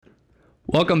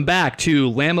Welcome back to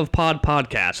Lamb of Pod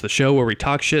Podcast, the show where we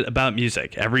talk shit about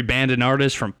music. Every band and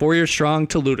artist from 4 Year Strong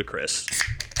to Ludacris.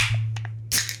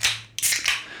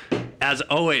 As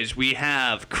always, we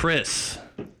have Chris.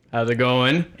 How's it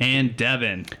going? And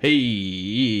Devin.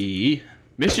 Hey.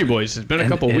 Missed you boys. It's been a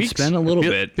couple weeks. It's been a little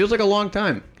bit. Feels like a long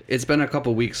time. It's been a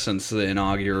couple weeks since the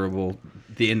inaugural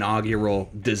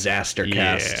disaster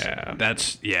cast.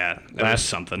 That was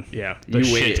something. Yeah.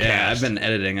 You wait. Yeah, I've been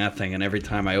editing that thing, and every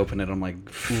time I open it, I'm like,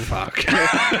 fuck.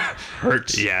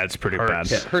 Hurts. Yeah, it's pretty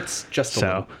bad. It hurts just a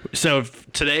little. So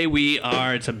today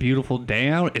it's a beautiful day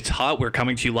out. It's hot. We're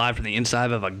coming to you live from the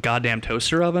inside of a goddamn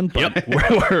toaster oven, but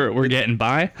we're getting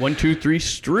by. 1, 2, 3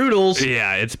 strudels.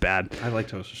 Yeah, it's bad. I like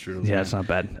toaster strudels. Yeah, man. it's not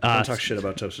bad. Don't talk shit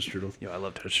about toaster strudels. Yo, I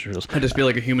love toaster strudels. I just feel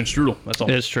like a human strudel. That's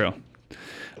all. It's true.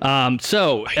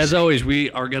 So, as always, we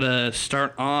are going to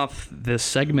start off this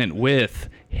segment with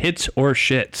hits or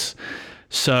shits.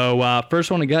 So, first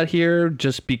one I got here,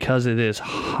 just because it is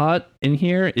hot in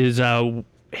here, is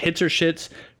hits or shits,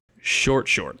 short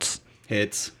shorts.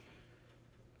 Hits.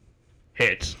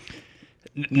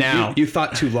 Now. You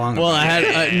thought too long Well, about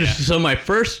it. so I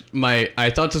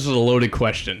thought this was a loaded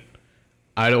question.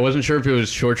 I wasn't sure if it was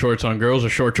short shorts on girls or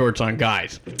short shorts on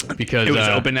guys, because It was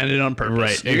open-ended on purpose.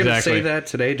 Right, You're going to exactly. say that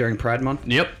today during Pride Month?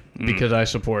 Yep, because I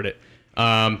support it.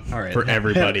 All right. For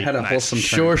everybody. Had a wholesome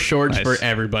turn. Short shorts Nice. for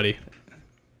everybody.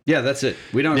 Yeah, that's it.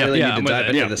 We don't really need to dive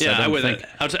into this. Yeah, I don't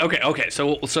think. Okay.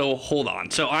 So hold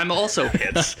on. So I'm also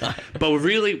hits, but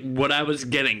really, what I was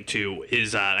getting to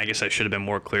is, I guess I should have been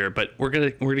more clear, but we're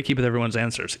gonna keep with everyone's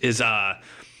answers. Is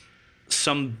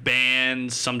some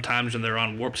bands sometimes when they're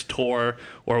on Warp's tour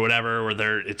or whatever,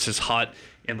 where it's just hot,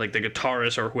 and like the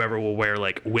guitarist or whoever will wear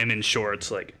like women's shorts,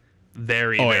 like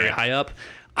very high up.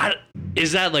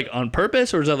 Is that like on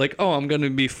purpose, or is that like, oh, I'm gonna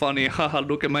be funny, haha,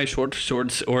 look at my short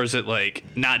shorts, or is it like,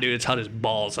 nah, dude, it's hot as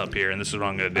balls up here, and this is what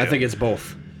I'm gonna do? I think it's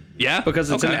both. Yeah, Because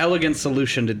it's an elegant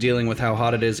solution to dealing with how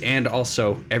hot it is, and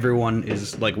also everyone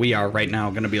is, like we are right now,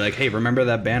 going to be like, hey, remember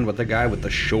that band with the guy with the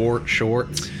short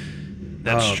shorts?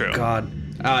 That's true. God.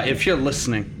 If you're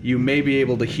listening, you may be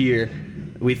able to hear,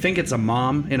 we think it's a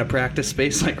mom in a practice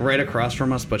space, like right across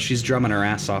from us, but she's drumming her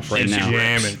ass off right She's now.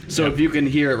 jamming. So if you can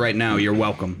hear it right now, you're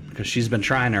welcome, because she's been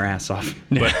trying her ass off.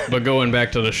 But going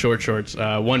back to the short shorts,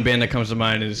 one band that comes to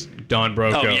mind is Don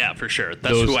Broco. Oh yeah, for sure.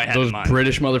 That's who I had in mind. Those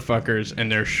British motherfuckers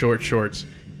and their short shorts.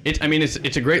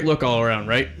 It's a great look all around,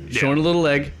 right? Showing a little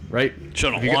leg, right?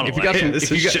 Showing a lot of leg. leg.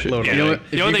 This is shitload of leg.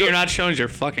 The only thing you're not showing is your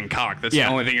fucking cock. That's the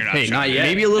only thing you're not showing. not yet.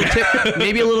 Maybe a little tip.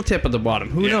 Maybe a little tip at the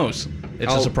bottom. Who knows?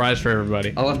 It's a surprise for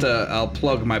everybody. I'll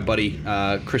plug my buddy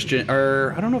Christian,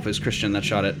 or I don't know if it's Christian that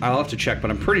shot it. I'll have to check, but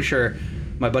I'm pretty sure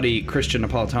my buddy Christian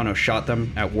Napolitano shot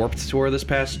them at Warped Tour this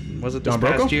past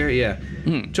year? Yeah.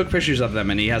 Took pictures of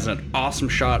them, and he has an awesome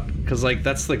shot, because like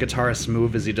that's the guitarist's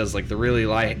move, is he does like the really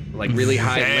high leg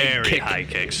Very kick. high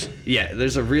kicks. Yeah,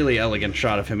 there's a really elegant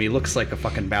shot of him. He looks like a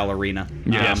fucking ballerina.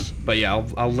 Yes. But yeah,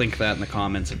 I'll link that in the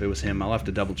comments if it was him. I'll have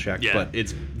to double check, but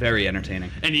it's very entertaining.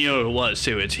 And you know what it was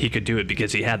too? He could do it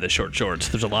because he had the short shorts.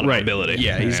 There's a lot of mobility.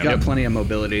 Yeah, he's got plenty of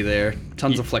mobility there,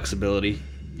 tons of flexibility.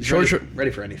 He's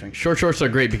ready for anything. Short shorts are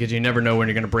great because you never know when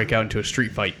you're going to break out into a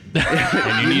street fight.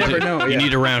 And You never know, You yeah.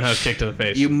 need a roundhouse kick to the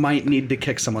face. You might need to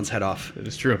kick someone's head off. It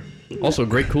is true. Also,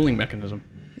 great cooling mechanism.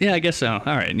 Yeah, I guess so.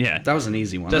 All right, yeah. That was an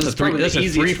easy one. That's was a three. probably That's the a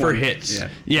easiest three for one. hits. Yeah.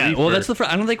 Yeah, well, that's the first.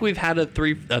 I don't think we've had a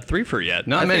threefer yet.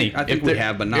 Not many. I think we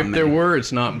have, but not if many. there were,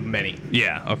 it's not many.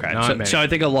 Yeah, okay. Not many. So I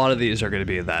think a lot of these are going to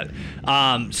be that.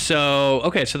 So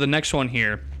the next one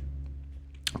here,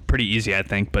 pretty easy, I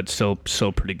think, but still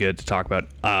pretty good to talk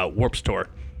about. Warp's Tour.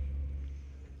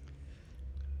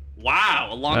 Wow,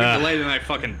 a longer delay than I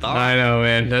fucking thought. I know,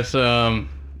 man. That's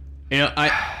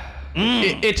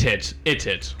It's hits. It's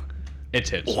hits. It's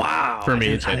hits. Wow. For me,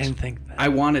 it's I hits. didn't think that. I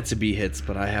want it to be hits,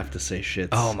 but I have to say shits.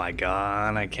 Oh my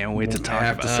god, I can't wait to talk I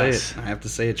have about to say this. it. I have to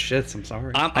say it's shits. I'm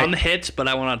sorry. I'm hits, but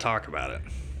I want to talk about it.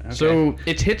 Okay. So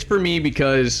it's hits for me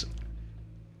because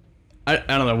I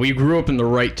don't know. We grew up in the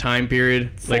right time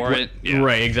period For it, yeah.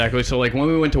 Right, exactly. So like when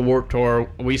we went to Warped Tour,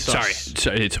 we saw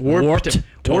Sorry, it's Warped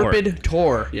Tour. Warped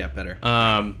Tour. yeah, better.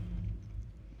 I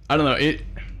don't know it.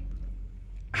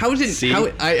 How is it? See?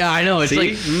 I know it's See?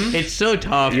 like it's so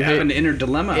tough. you have an inner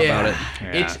dilemma about it.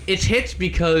 Yeah. It's hits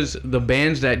because the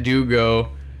bands that do go,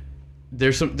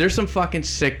 there's some fucking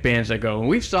sick bands that go, and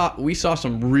we saw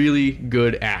some really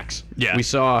good acts. Yeah. We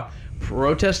saw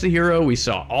Protest the Hero. We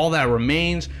saw All That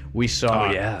Remains. We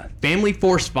saw Family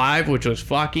Force 5, which was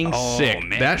fucking sick.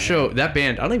 Man. That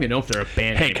band, I don't even know if they're a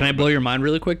band. Hey, can I blow your mind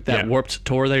really quick? That Warped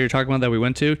Tour that you're talking about that we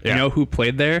went to, you know who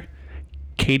played there?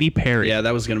 Katy Perry. Yeah,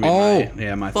 that was gonna be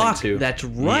my thing too. That's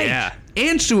right. Yeah.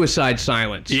 and Suicide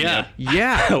Silence. Yeah.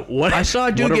 Yeah. What? I saw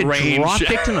a dude what a get range. drop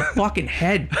kicked in the fucking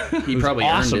head. He was probably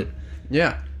awesome. earned it.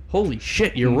 Yeah. Holy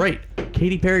shit, you're right.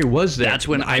 Katy Perry was there. That's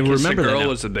when I I Kissed a remember that Girl now.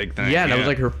 was the big thing. Yeah, that was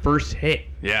like her first hit.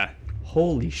 Yeah.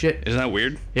 Holy shit. Isn't that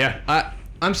weird? Yeah.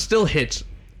 I'm still hits,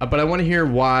 but I want to hear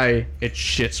why it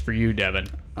shits for you, Devin.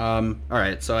 All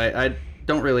right, so I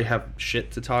don't really have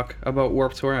shit to talk about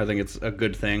Warped Tour. I think it's a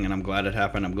good thing, and I'm glad it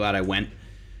happened. I'm glad I went.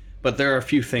 But there are a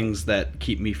few things that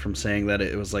keep me from saying that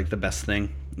it was like the best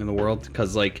thing in the world.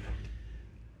 Because like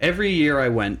every year I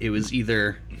went, it was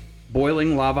either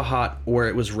boiling lava hot or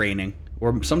it was raining,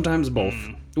 or sometimes both.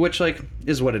 Which like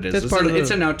is what it is. That's part of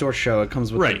it's an outdoor show. It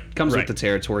comes with with the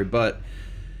territory, but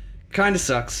kind of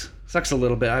sucks. Sucks a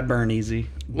little bit. I burn easy.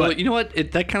 Well, But you know what?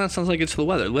 That kind of sounds like it's the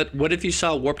weather. What if you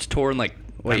saw Warped Tour in like?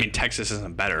 I mean, Texas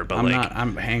isn't better, but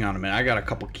hang on a minute. I got a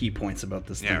couple key points about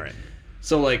this thing. Yeah, right.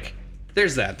 So like,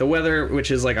 there's that. The weather,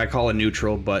 which is like I call a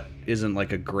neutral, but isn't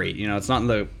like a great. You know, it's not in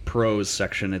the pros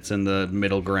section. It's in the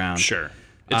middle ground. Sure,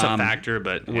 it's a factor,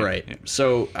 but Right. Yeah.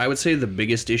 So I would say the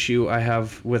biggest issue I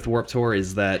have with Warped Tour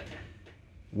is that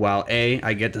while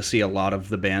I get to see a lot of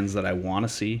the bands that I want to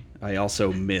see, I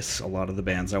also miss a lot of the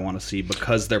bands I want to see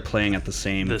because they're playing at the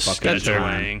same The fucking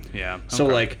scheduling, time. yeah. So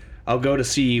Okay. like, I'll go to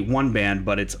see one band,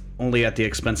 but it's only at the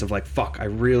expense of like, fuck, I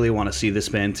really want to see this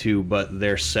band too, but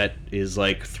their set is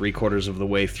like 3/4 of the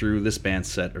way through this band's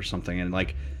set or something, and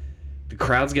like the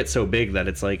crowds get so big that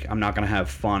it's like I'm not gonna have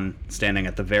fun standing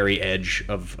at the very edge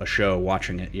of a show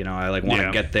watching it. You know, I like want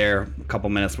to get there a couple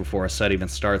minutes before a set even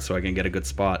starts so I can get a good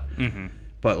spot. Mm-hmm.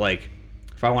 But like,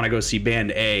 if I want to go see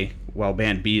band A while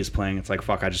band B is playing, it's like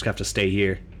fuck, I just have to stay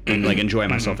here and like enjoy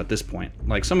myself at this point.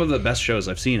 Like some of the best shows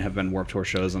I've seen have been Warped Tour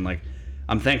shows, and like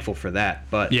I'm thankful for that.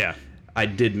 But Yeah. I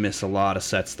did miss a lot of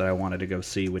sets that I wanted to go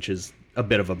see, which is a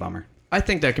bit of a bummer. I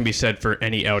think that can be said for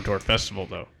any outdoor festival,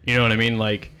 though. You know what I mean?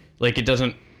 Like it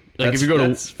doesn't. Like if you go to,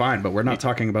 that's fine, but we're not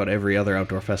talking about every other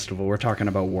outdoor festival. We're talking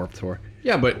about Warped Tour.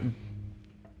 yeah, but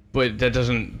that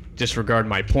doesn't disregard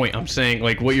my point. I'm saying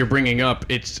like what you're bringing up.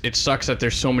 It sucks that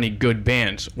there's so many good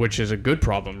bands, which is a good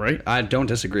problem, right? I don't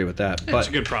disagree with that, It's but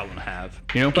a good problem to have.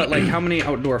 You know, but like how many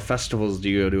outdoor festivals do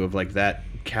you go to of like that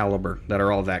caliber that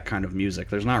are all that kind of music?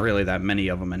 There's not really that many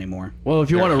of them anymore. well, if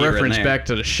you They're want to here and reference there. back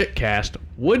to the shitcast,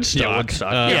 Woodstock. Yeah,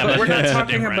 Woodstock. Yeah, but we're not That's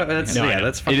talking different. about that's No, I know.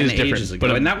 that's It fucking is different, ages ago,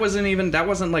 but- and that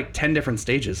wasn't like 10 different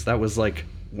stages. That was like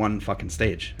one fucking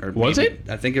stage. Or Was maybe- it?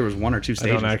 I think it was one or two I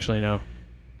stages. don't actually know.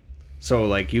 So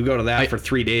like you go to that for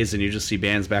 3 days and you just see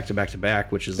bands back to back to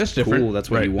back, which is That's cool. different.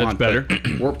 That's what Right, you that's want. better.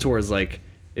 But Warped Tour is like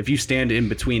if you stand in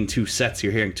between two sets,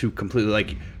 you're hearing two completely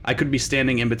like I could be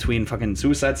standing in between fucking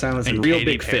Suicide Silence and Real Katy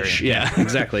Big Perry. Fish. Yeah,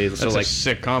 exactly. So That's like a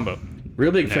sick combo.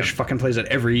 Real Big Fish fucking plays it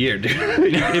every year, dude.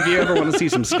 If you ever want to see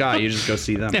some ska, you just go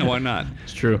see them. Yeah, why not?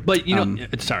 It's true. But you know,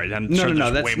 sorry, I'm No, sure no,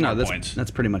 no. there's That's way more points. that's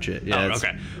pretty much it. Yeah. Oh, it's-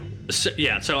 okay. So,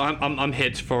 yeah, so I'm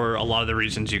hit for a lot of the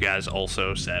reasons you guys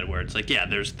also said, where it's like, yeah,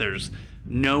 there's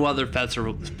no other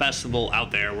festival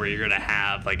out there where you're gonna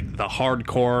have like the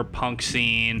hardcore punk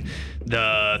scene,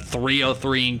 the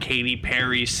 303 and Katy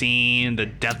Perry scene, the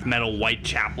death metal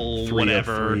Whitechapel,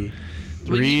 whatever.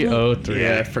 303.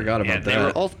 Yeah, I forgot about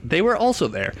that. They were also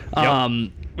there.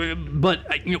 But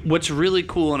what's really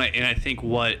cool, and I think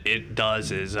what it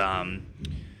does is,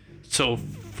 so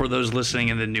for those listening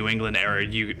in the New England area,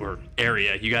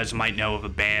 you guys might know of a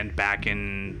band back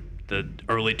in the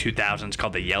early 2000s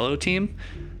called the Yellow Team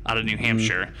out of New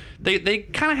Hampshire. They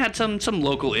kind of had some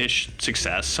local-ish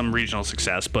success, some regional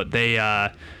success, but they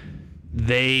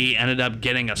ended up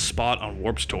getting a spot on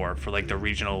Warped Tour for like the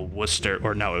regional Worcester,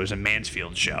 or no, it was a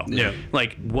Mansfield show. Yeah.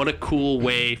 Like, what a cool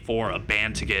way for a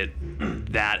band to get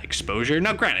that exposure.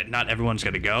 Now, granted, not everyone's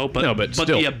going to go, but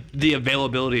still. the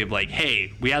availability of like,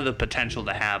 hey, we have the potential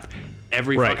to have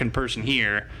every Right. fucking person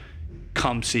here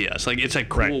come see us. Like, it's a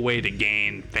cool way to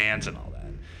gain fans and all that.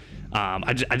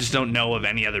 I just don't know of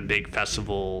any other big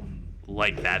festival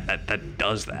like that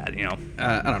does that, you know?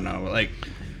 I don't know. Like,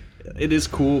 it is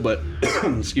cool, but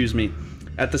excuse me.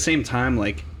 At the same time,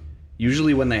 like,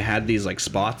 usually when they had these like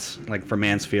spots, like for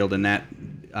Mansfield in that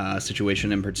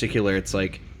situation in particular, it's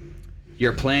like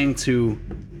you're playing to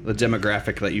the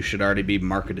demographic that you should already be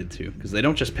marketed to, because they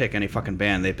don't just pick any fucking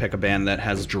band. They pick a band that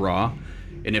has draw,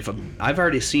 and if I've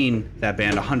already seen that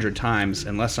band 100 times,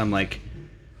 unless I'm like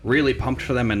really pumped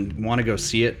for them and want to go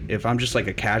see it. If I'm just like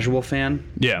a casual fan,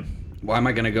 Yeah. why am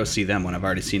I going to go see them when I've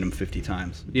already seen them 50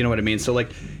 times? You know what I mean? So, like,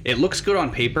 it looks good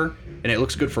on paper, and it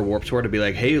looks good for Warped Tour to be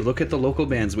like, hey, look at the local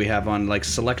bands we have on, like,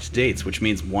 select dates, which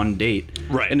means one date.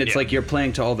 Right, And it's yeah. like you're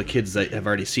playing to all the kids that have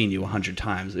already seen you 100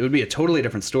 times. It would be a totally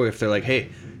different story if they're like, hey,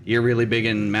 you're really big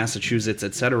in Massachusetts,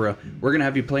 etc., we're gonna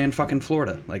have you play in fucking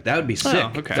Florida. Like that would be sick.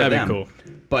 Okay. For That'd be them. cool.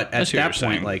 But at what you're that point,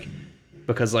 saying. like,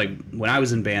 because like when I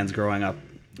was in bands growing up,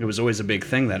 it was always a big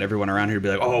thing that everyone around here would be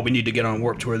like, oh, we need to get on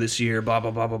Warped Tour this year, blah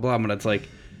blah blah blah blah. But it's like,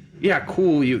 yeah,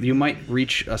 cool. You might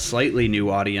reach a slightly new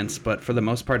audience, but for the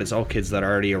most part, it's all kids that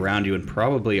are already around you and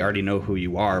probably already know who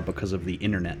you are because of the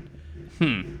internet.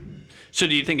 So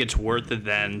do you think it's worth it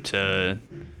then to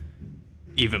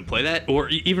even play that, or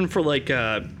even for like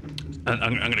I'm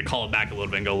going to call it back a little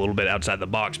bit and go a little bit outside the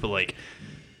box, but like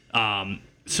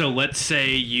so let's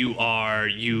say you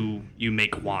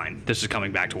make wine. This is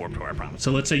coming back to Warped Tour, I promise.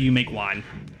 So let's say you make wine,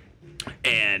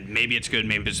 and maybe it's good,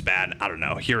 maybe it's bad, I don't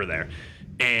know, here or there,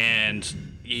 and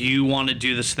you want to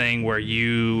do this thing where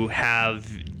you have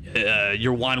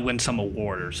your wine win some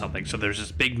award or something. So there's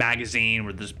this big magazine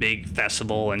or this big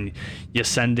festival, and you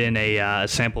send in a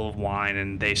sample of wine,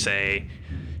 and they say,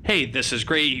 hey, this is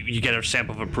great. You get a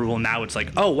sample of approval. Now it's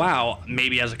like, oh, wow,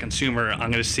 maybe as a consumer, I'm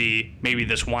going to see maybe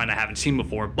this wine I haven't seen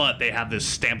before, but they have this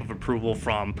stamp of approval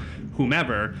from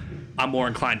whomever. I'm more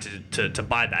inclined to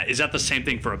buy that. Is that the same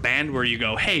thing for a band where you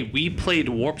go, hey, we played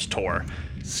Warped Tour?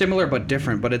 Similar but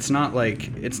different, but it's not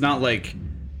like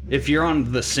if you're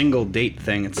on the single date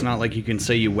thing, it's not like you can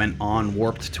say you went on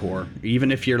Warped Tour. Even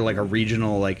if you're like a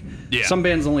regional, like some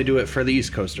bands only do it for the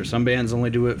East Coast, or some bands only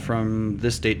do it from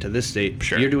this date to this date.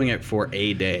 Sure. You're doing it for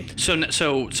a day. So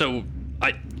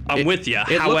I'm with you.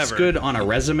 It However, looks good on a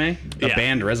resume, a Yeah.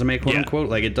 band resume, quote Yeah. unquote.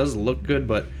 Like it does look good,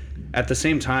 but at the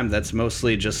same time, that's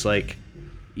mostly just like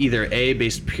either A,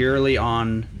 based purely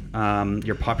on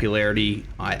your popularity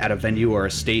at a venue or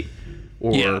a state,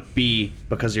 or B,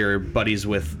 because you're buddies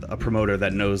with a promoter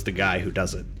that knows the guy who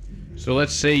does it. So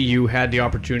let's say you had the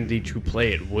opportunity to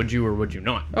play it. Would you or would you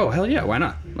not? Oh, hell yeah, why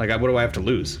not? Like, what do I have to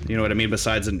lose? You know what I mean?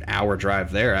 Besides an hour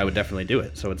drive there, I would definitely do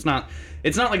it. So it's not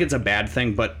like it's a bad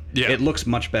thing, but it looks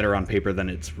much better on paper than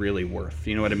it's really worth.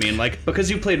 You know what I mean? Like,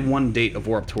 because you played one date of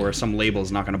Warped Tour, some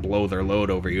label's not going to blow their load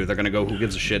over you. They're going to go, who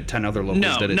gives a shit? 10 other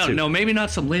locals did it too. No, maybe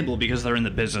not some label because they're in the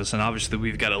business, and obviously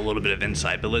we've got a little bit of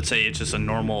insight. But let's say it's just a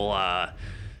normal,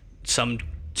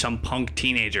 some punk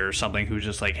teenager or something who's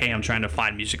just like, hey, I'm trying to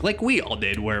find music, like we all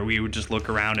did, where we would just look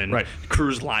around and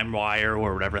cruise LimeWire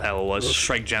or whatever the hell it was,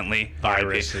 Strike Gently,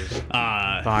 Viruses.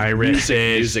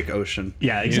 Music Ocean.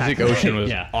 Yeah, exactly. Music Ocean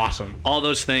was awesome. All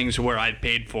those things where I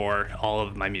paid for all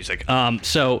of my music. But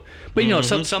you know,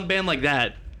 some band like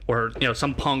that, or you know,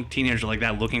 some punk teenager like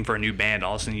that looking for a new band,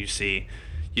 all of a sudden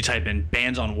you type in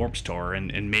bands on Warped Tour,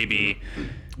 and maybe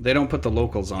They don't put the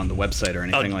locals on the website or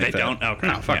anything like that. They don't? Okay.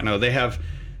 No, fuck no. They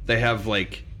have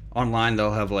like online.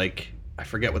 They'll have like, I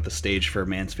forget what the stage for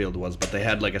Mansfield was, but they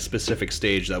had like a specific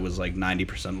stage that was like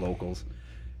 90% locals,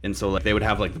 and so like they would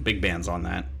have like the big bands on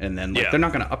that, and then like they're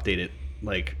not gonna update it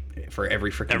like for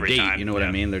every freaking date. time. You know what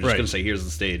I mean? They're just gonna say, here's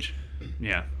the stage.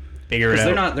 Yeah. Figure it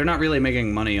out. They're not really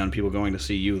making money on people going to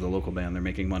see you, the local band. They're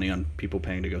making money on people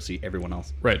paying to go see everyone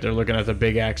else. Right, they're looking at the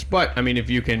big acts. But I mean, if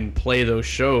you can play those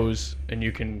shows and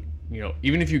you can, you know,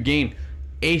 even if you gain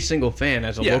a single fan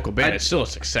as a local band, it's still a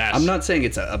success. I'm not saying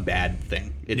it's a bad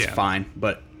thing. It's fine,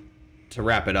 but to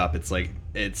wrap it up, it's like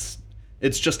it's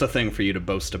just a thing for you to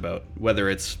boast about, whether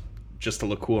it's just to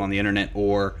look cool on the internet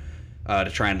or to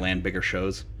try and land bigger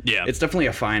shows. Yeah, it's definitely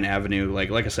a fine avenue. Like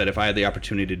I said, if I had the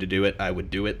opportunity to do it, I would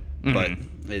do it. But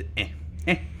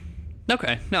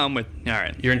Okay, no, I'm with. All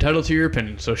right, You're entitled to your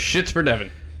opinion. So shits for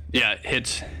Devin. yeah,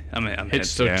 hits. I'm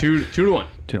Hits. So 2-1.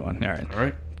 2-1. All right. All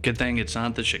right. Good thing it's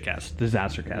not the shitcast,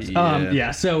 disaster cast.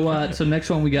 Yeah. So next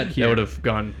one we got here. That would have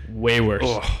gone way worse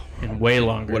and way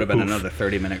longer. would have been another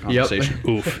 30-minute conversation.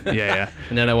 Oof. Yeah.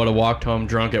 And then I would have walked home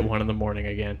drunk at 1 a.m.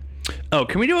 again. Oh,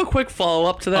 can we do a quick follow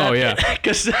up to that? Oh, yeah.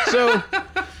 'Cause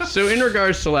So in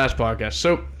regards to last podcast,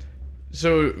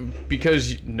 so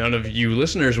because none of you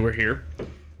listeners were here,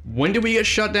 when did we get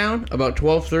shut down? About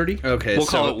 12:30? Okay, we'll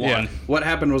call it 1. yeah. What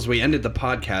happened was we ended the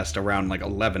podcast around like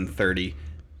 11:30.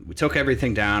 We took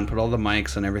everything down, put all the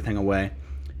mics and everything away,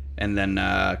 and then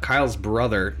Kyle's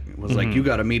brother was like, "You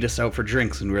got to meet us out for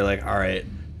drinks," and we were like, "All right,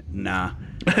 nah."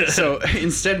 So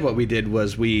instead, what we did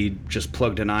was we just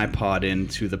plugged an iPod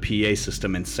into the PA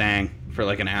system and sang for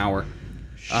like an hour.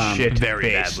 Shit, very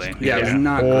based. badly. Yeah, it was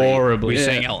not great. horribly. We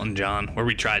sang Elton John, or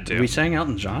we tried to. We sang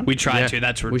Elton John. We tried Yeah. to.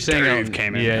 That's where we sang Dave out.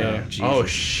 came in. Yeah. Jesus. Oh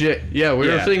shit. Yeah, we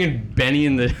were Yeah. singing Benny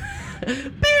and the.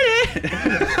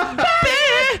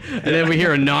 And then we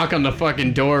hear a knock on the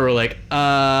fucking door. We're like, It's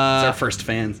our first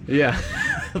fans. yeah.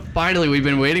 Finally, we've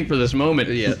been waiting for this moment.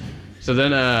 Yeah. So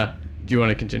then, do you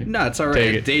want to continue? No, it's all Take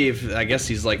right. it. Dave, I guess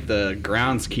he's like the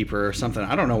groundskeeper or something.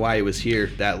 I don't know why he was here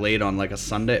that late on like a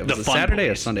Sunday. Was it fun Saturday or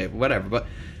place. Sunday? Whatever. But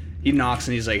He knocks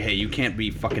and he's like, "Hey, you can't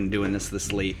be fucking doing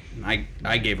this late." And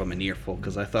I gave him an earful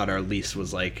because I thought our lease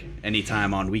was like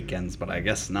anytime on weekends, but I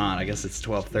guess not. I guess it's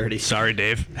 12:30. Sorry,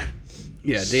 Dave.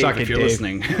 Yeah, Dave, Suck if it, you're Dave.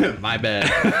 listening, my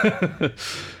bad.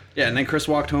 Yeah, and then Chris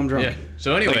walked home drunk. Yeah.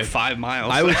 So anyway, Like 5 miles.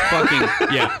 I was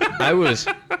fucking I was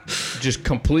just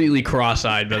completely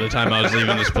cross-eyed by the time I was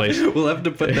leaving this place. We'll have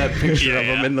to put that picture of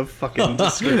him Yeah. in the fucking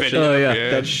description. Oh yeah,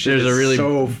 That shit there's a is really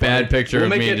so bad funny. picture We'll of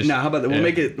make me. it. just- No, how about that?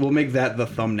 yeah. We'll make that the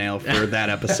thumbnail for that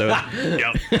episode.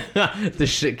 Yep. the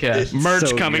shitcast. Merch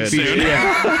So coming good. soon.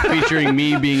 Yeah, featuring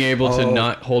me being able to Oh.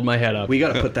 not hold my head up. We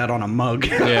got to put that on a mug.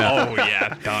 Yeah. Oh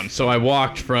yeah, done. So I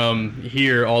walked from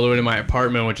here all the way to my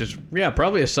apartment, which is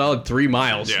probably a solid 3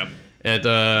 miles. Yeah.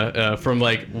 At from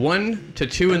like 1 to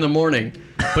 2 in the morning,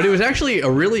 but it was actually a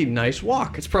really nice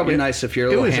walk. It's probably nice if you're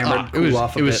a It little was hammered, it was cool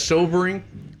off a it was bit. sobering.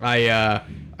 I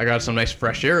got some nice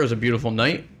fresh air. It was a beautiful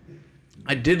night.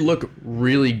 I did look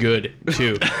really good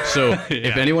too. So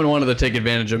if anyone wanted to take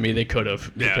advantage of me, they could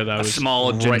have. Yeah, because I a was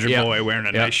small ginger boy wearing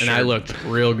a nice and I shirt. looked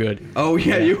real good. Oh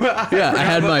yeah, you. Yeah, I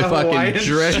had my Hawaiian fucking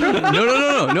dress.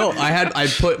 No. I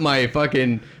put my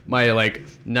like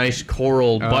nice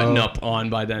coral button up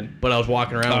on by then, but I was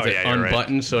walking around with it yeah, you're right.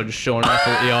 unbuttoned, so just showing off.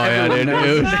 Dude,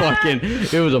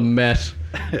 it was a mess.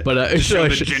 But Show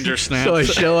the ginger snaps. So I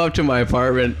show up to my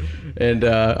apartment, and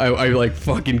I like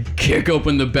fucking kick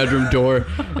open the bedroom door,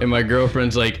 and my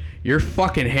girlfriend's like, "You're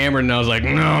fucking hammered," and I was like,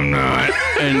 "No, I'm not."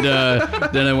 And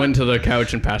then I went to the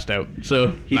couch and passed out.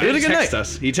 So He it was a did good text night.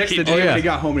 us. He texted Oh, you yeah. when he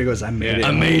got home and he goes, "I made it."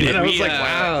 I made it. And I was We, like,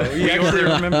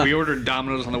 "Wow." We ordered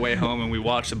Domino's on the way home, and we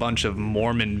watched a bunch of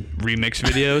Mormon remix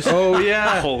videos. Oh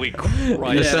yeah. Holy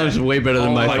Christ! That sounds way better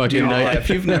than my Like, fucking dude, night. if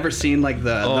you've never seen like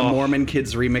the Mormon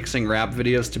kids remixing rap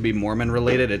videos to be Mormon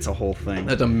related, it's a whole thing.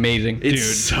 That's amazing. It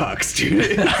sucks, dude.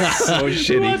 It's so We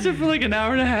shitty. watched it for like an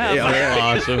hour and a half. Yeah.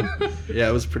 Awesome. Yeah,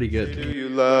 it was pretty good. Do you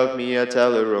love me? I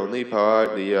tell her only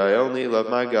partly. I only love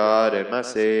my God and my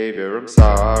Savior. I'm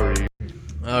sorry.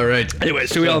 All right. Anyway,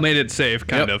 so we all made it safe,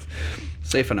 kind Yep. of.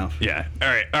 Safe enough. Yeah. All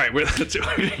right. We're gonna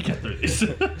get through these.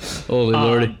 Holy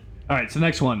lordy. All right, so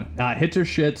next one. Hits or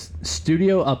shits,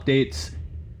 studio updates.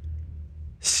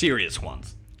 Serious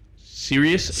ones.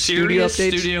 Serious Serious studio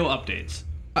updates? studio updates.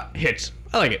 Hits.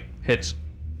 I like it. Hits.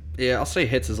 Yeah, I'll say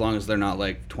hits as long as they're not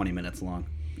like 20 minutes long.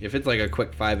 If it's like a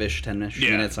quick 5-ish, 10-ish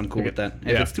Yeah. minutes, I'm cool with that. If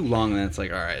Yeah. it's too long, then it's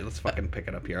like, all right, let's fucking pick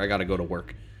it up here. I gotta go to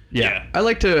work. Yeah. I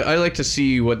like to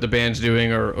see what the band's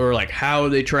doing or like how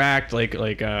they tracked like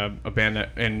a band that,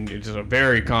 and it's a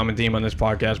very common theme on this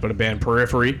podcast, but a band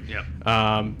Periphery.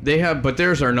 Yep. They have, but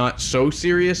theirs are not so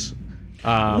serious.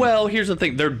 Well, here's the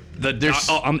thing. There's-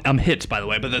 I'm hits, by the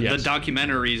way, but the Yes.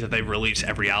 documentaries that they release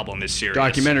every album is serious.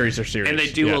 Documentaries are serious. And they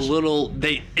do a yes. little.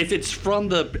 if it's from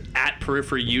the at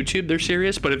Periphery YouTube, they're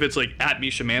serious. But if it's like at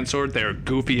Misha Mansord, they're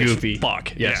goofy as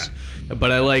fuck. Yes.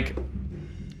 But I like,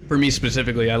 for me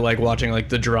specifically, I like watching like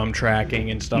the drum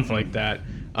tracking and stuff like that.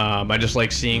 I just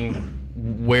like seeing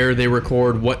where they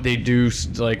record, what they do,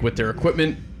 like with their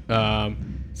equipment.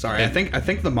 Sorry, I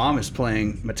think the mom is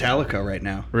playing Metallica right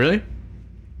now. Really?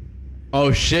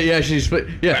 Oh shit! Yeah, she's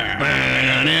yeah.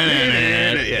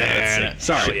 that's it.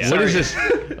 Sorry. Yeah. What is this?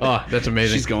 Oh, that's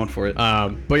amazing. She's going for it.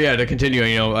 But yeah, to continue,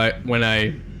 even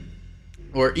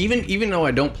though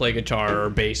I don't play guitar or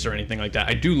bass or anything like that,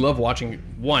 I do love watching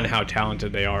how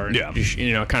talented they are and Yeah.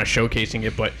 kind of showcasing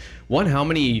it. But how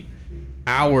many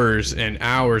hours and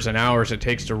hours and hours it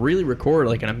takes to really record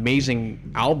like an amazing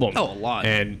album. Oh, a lot.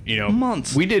 And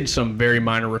Months. We did some very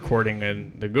minor recording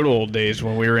in the good old days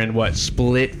when we were in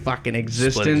split fucking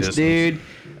existence, dude.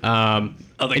 Oh,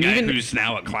 the and guy even- who's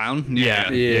now a clown.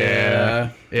 Yeah. Yeah.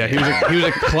 He was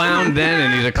a clown then,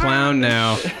 and he's a clown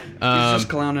now. He's just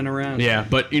clowning around. Yeah,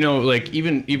 but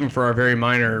even for our very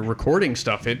minor recording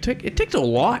stuff, it takes a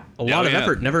lot of yeah.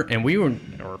 effort. And we were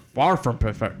far from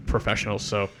professionals,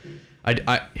 so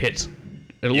I hits.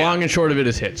 And long and short of it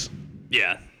is hits.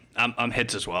 Yeah, I'm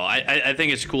hits as well. I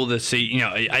think it's cool to see.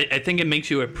 I think it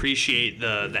makes you appreciate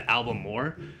the album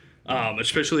more,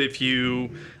 especially if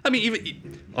you. I mean,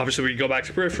 even obviously we go back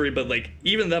to Periphery, but like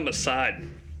even them aside,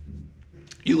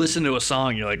 you listen to a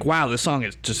song, you're like, wow, this song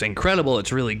is just incredible.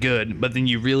 It's really good. But then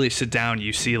you really sit down,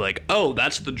 you see like, oh,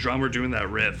 that's the drummer doing that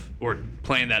riff or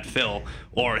playing that fill,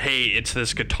 or hey, it's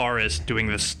this guitarist doing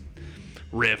this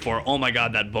riff, or oh my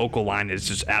god, that vocal line is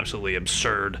just absolutely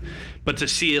absurd. But to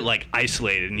see it like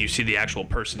isolated and you see the actual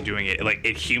person doing it, like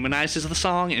it humanizes the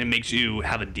song and it makes you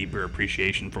have a deeper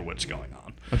appreciation for what's going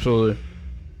on. Absolutely.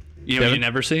 You know what you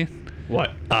never see?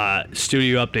 What?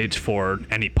 Studio updates for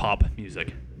any pop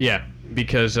music. Yeah,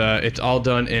 because it's all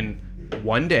done in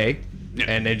one day, Yeah.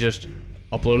 and they just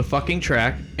upload a fucking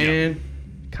track and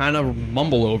kind of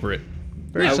mumble over it.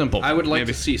 Very simple. I would like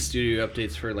to see studio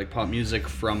updates for like pop music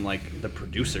from like the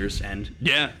producers end.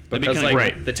 Yeah, because like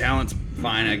right. the talent's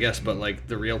fine, I guess, but like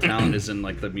the real talent is in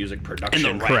like the music production,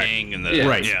 and the writing, and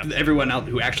the everyone out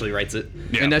who actually writes it.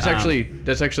 Yeah. And that's actually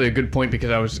a good point,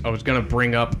 because I was gonna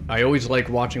bring up, I always like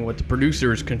watching what the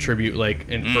producers contribute, like,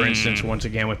 and for instance, once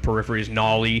again with Periphery's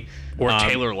Nolly or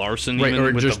Taylor Larson, right, even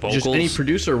or with just the vocals. any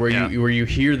producer where you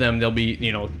hear them, they'll be,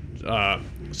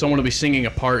 someone will be singing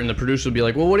a part and the producer will be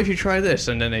like, well, what if you try this?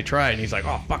 And then they try it and he's like,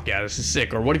 oh fuck yeah, this is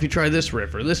sick. Or what if you try this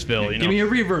riff or this fill? Give me a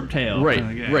reverb tail. Right,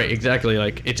 right, exactly.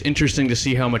 Like, it's interesting to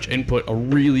see how much input a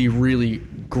really, really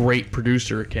great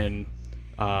producer can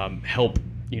help,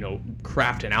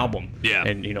 craft an album. Yeah.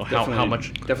 And, how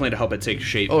much... Definitely to help it take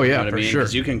shape. Oh, yeah, you know what for I mean? sure.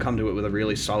 Because you can come to it with a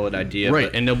really solid idea. Right,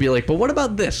 but and they'll be like, but what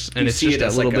about this? And it's see just it that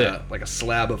as little like bit. like a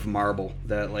slab of marble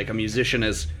that like a musician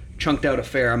has chunked out a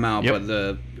fair amount, Yep.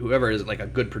 but whoever is like a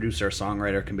good producer or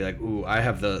songwriter can be like, ooh, I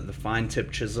have the fine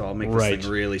tip chisel, I'll make Right. this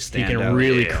thing really You stand can out.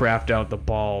 really Yeah. craft out the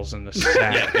balls and the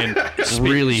sack and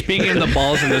really... Speaking of the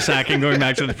balls and the sack, and going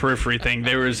back to the Periphery thing,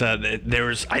 there was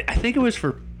I think it was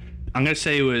for, I'm gonna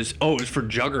say it was for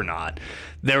Juggernaut.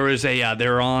 There was they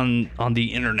were on the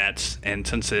internet, and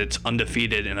since it's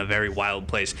undefeated in a very wild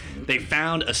place, they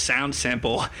found a sound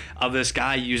sample of this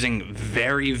guy using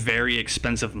very, very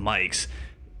expensive mics,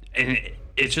 and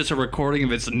it's just a recording of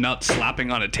his nut slapping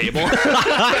on a table.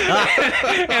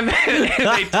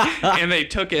 and they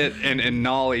took it, and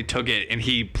Nolly took it, and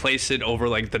he placed it over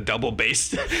like the double bass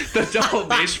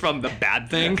from the Bad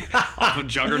Thing off of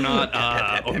Juggernaut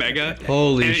Omega.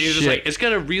 Holy and he's just shit. like, it's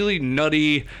got a really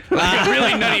nutty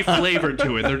flavor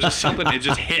to it. There's just something, it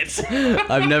just hits.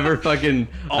 I've never fucking...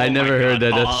 Oh I never my heard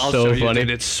God. that. That's I'll so show you, funny.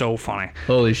 dude. It's so funny.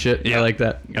 Holy shit. Yeah. I like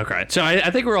that. Okay, so I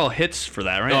think we're all hits for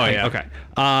that, right? Oh, yeah. Okay.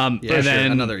 Yeah, and sure.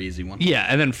 then Another easy one. Yeah,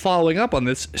 and then following up on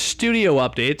this, studio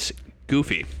updates,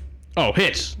 Goofy. Oh,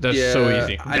 hits. That's so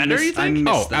easy. Better, you think?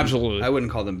 Oh, absolutely. I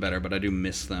wouldn't call them better, but I do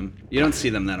miss them. You don't see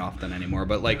them that often anymore,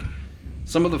 but like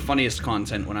some of the funniest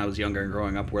content when I was younger and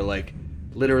growing up were like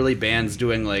literally bands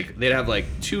doing like, they'd have like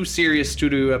 2 serious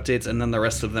studio updates and then the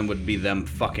rest of them would be them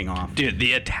fucking off. Dude,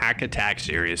 the Attack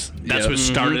series. That's Yeah. what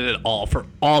started it all for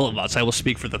all of us. I will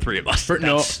speak for the 3 of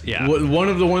us. Yeah. One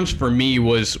of the ones for me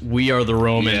was We Are the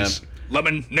Romans. Yeah.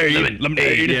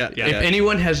 Lemonade. Yeah. If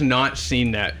anyone has not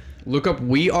seen that, look up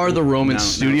We Are the Romans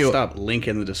studio. Stop. Link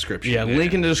in the description. Yeah,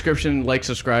 link in the description. Like,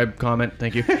 subscribe, comment.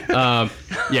 Thank you.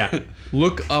 Yeah,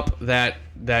 look up that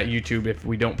YouTube if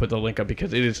we don't put the link up,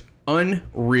 because it is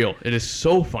unreal. It is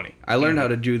so funny. I learned how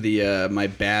to do the my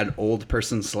bad old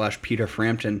person / Peter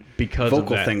Frampton Because of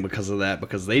vocal that. thing because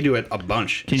they do it a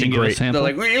bunch. Can you give a great- sample?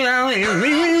 They're like,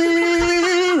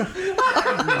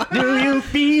 do you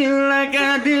feel like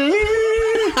I do?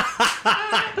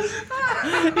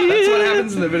 That's what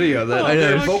happens in the video. I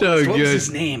know, it's so what was good.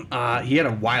 his name? He had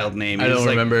a wild name. I He was don't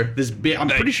like remember. This big. I'm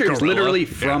pretty sure he was gorilla. literally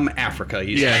from Africa.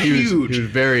 He's Yeah, huge. he was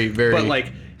very, very... But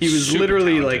like he was Super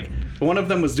literally talented. like one of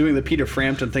them was doing the Peter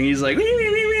Frampton thing. He's like,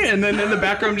 and then in the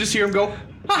background just hear him go, ha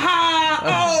ha!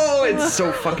 Oh, it's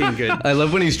so fucking good. I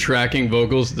love when he's tracking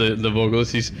vocals. The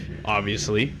vocalist, he's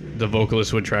obviously the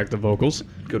vocalist would track the vocals.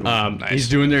 Good one. He's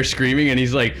doing their screaming, and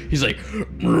he's like,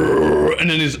 "Brrr," and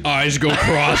then his eyes go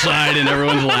cross-eyed, and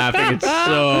everyone's laughing. It's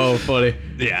so funny.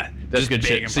 Yeah. That's just good big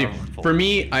shit. and See, powerful. for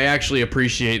me, I actually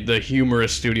appreciate the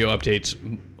humorous studio updates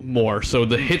more. So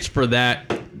the hits for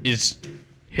that is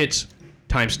hits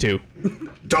times 2.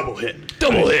 Double hit.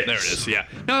 Double hits. There it is. Yeah.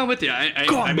 No, I'm with you.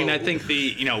 I mean, I think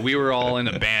we were all in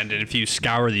a band, and if you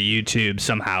scour the YouTube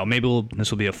somehow, maybe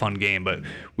this will be a fun game, but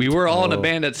we were all in a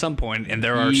band at some point, and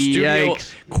there are studio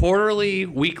Yikes. quarterly,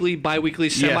 weekly, bi-weekly,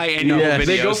 semi-annual Yeah.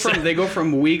 videos. They go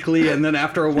from weekly, and then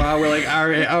after a while, we're like, all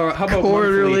right, how about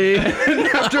Quarterly. monthly? And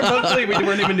after monthly, we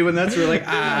weren't even doing that, so we're like,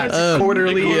 it's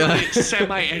quarterly.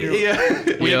 Semi-annual. Yeah.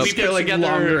 We just get put like together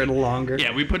longer and longer.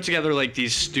 Yeah, we put together like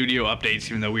these studio updates,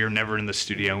 even though we were never in the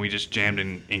studio, and we just jammed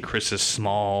in Chris's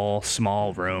small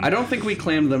room. I don't think we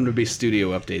claimed them to be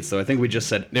studio updates, though. I think we just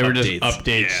said They were updates. just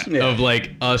updates Yeah. of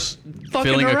like us Fucking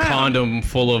filling a around. condom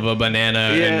full of a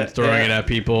banana Yeah, and throwing yeah. it at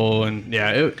people, and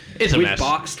it's a We mess.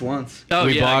 boxed once. Oh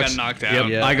We yeah, I boxed. got knocked out. Yep,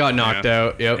 Yeah. I got knocked Yeah.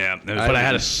 out. Yep. Yeah, it was But I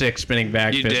had a bad. sick spinning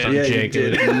back You fist did. on Yeah, you Jake.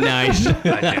 did. It was nice.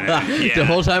 Yeah. The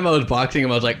whole time I was boxing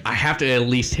him, I was like, I have to at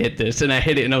least hit this, and I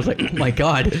hit it, and I was like, oh my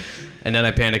god. And then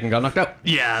I panicked and got knocked out.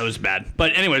 Yeah, it was bad.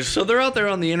 But anyways, so they're out there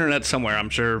on the internet somewhere.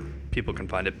 I'm sure people can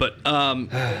find it. But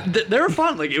they were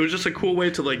fun. Like, it was just a cool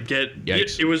way to like get.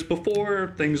 Yikes. It was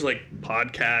before things like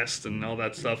podcasts and all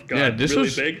that stuff got Yeah, this really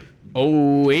was big.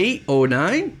 08,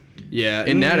 09? Yeah.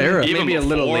 In that era. Even Maybe a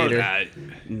little before later. that.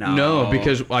 No,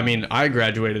 because I mean, I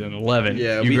graduated in 11.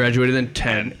 Yeah, you graduated in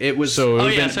 10. It was so. It Oh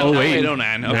would yeah, have so been 08. 08,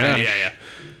 09. Okay, yeah.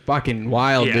 Fucking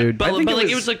wild, Yeah, dude. but, I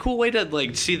think it was a cool way to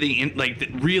like see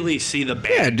really see the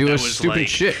band. Yeah, do that a was, stupid like,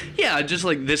 shit. Yeah, just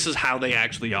like this is how they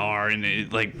actually are, and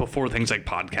it, like before things like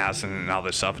podcasts and all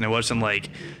this stuff, and it wasn't like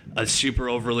a super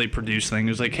overly produced thing. It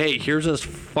was like, hey, here's us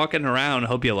fucking around.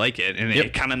 Hope you like it, and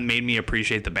it kind of made me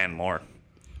appreciate the band more.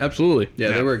 Absolutely.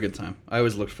 Yeah, they were a good time. I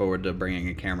always looked forward to bringing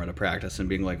a camera to practice and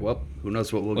being like, well, who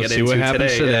knows what we'll Let's get see into what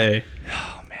happens today.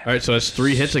 Oh man. All right, so it's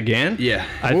 3 hits again? Yeah.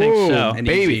 I think so. An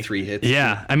baby. easy 3 hits.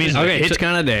 Yeah, I mean, It's okay, a hits so-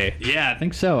 kind of day. yeah, I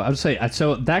think so. I would say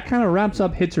so. That kind of wraps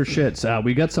up hits or shits.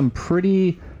 We got some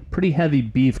pretty heavy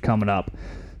beef coming up.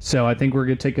 So I think we're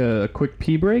gonna take a quick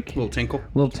pee break, Little tinkle.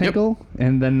 little tinkle,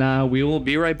 and then we will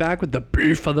be right back with the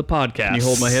beef of the podcast. Can you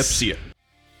hold my hips? See ya.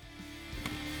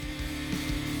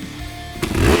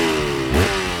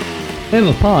 End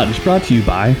of the Pod is brought to you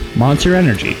by Monster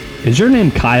Energy. Is your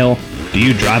name Kyle? Do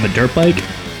you drive a dirt bike?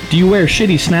 Do you wear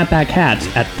shitty snapback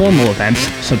hats at formal events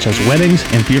such as weddings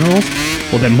and funerals?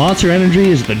 Well, then Monster Energy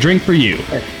is the drink for you.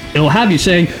 It'll have you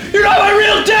saying, "You're not my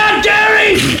real dad,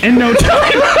 Gary!" in no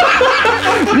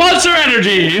time. Monster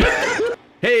Energy!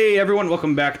 Hey everyone,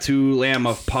 welcome back to Lamb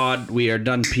of Pod. We are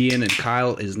done peeing and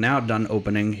Kyle is now done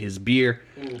opening his beer.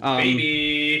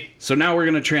 Baby. So now we're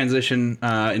going to transition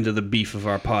into the beef of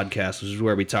our podcast, which is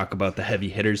where we talk about the heavy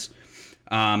hitters.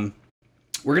 We're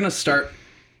going to start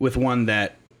with one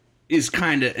that is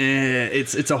kind of,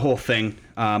 it's a whole thing,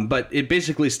 but it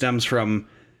basically stems from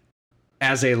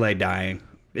As I Lay Dying.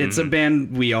 It's a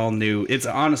band we all knew. It's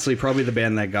honestly probably the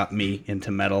band that got me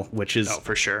into metal, which is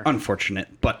for sure. unfortunate,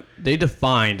 but They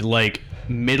defined like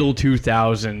middle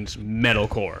 2000s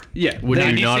metalcore. yeah. Would you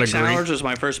not 96 agree? Hours was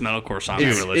my first metalcore song I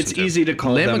ever listened It's to. easy to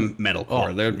call Lamb them of- metalcore.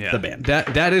 oh, They're yeah. the band.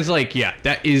 That is like, yeah,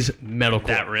 that is metalcore.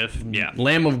 That riff, yeah.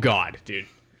 Lamb of God, dude.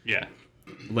 Yeah.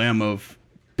 Lamb of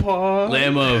Pod.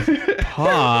 Lamb of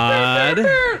Pod.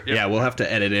 Yeah, we'll have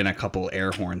to edit in a couple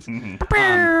air horns. Mm-hmm.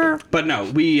 But no,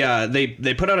 we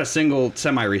they put out a single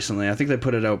semi recently. I think they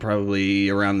put it out probably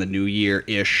around the New Year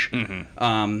ish.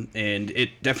 Mm-hmm. And it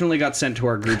definitely got sent to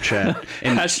our group chat.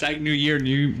 And Hashtag New Year,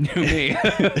 new me.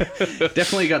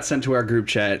 definitely got sent to our group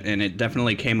chat, and it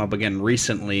definitely came up again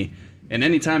recently. And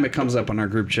anytime it comes up on our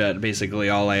group chat, basically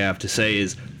all I have to say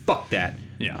is "fuck that."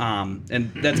 Yeah.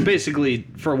 And that's basically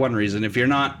for one reason. If you're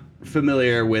not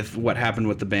familiar with what happened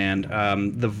with the band,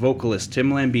 the vocalist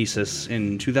Tim Lambesis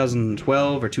in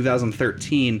 2012 or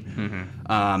 2013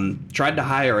 tried to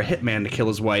hire a hitman to kill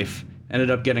his wife.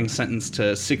 Ended up getting sentenced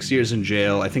to 6 years in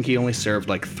jail. I think he only served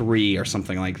like 3 or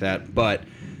something like that. But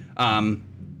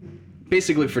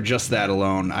basically for just that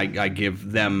alone, I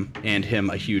give them and him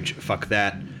a huge fuck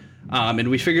that. And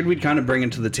we figured we'd kind of bring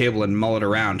it to the table and mull it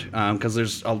around, because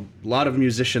there's a lot of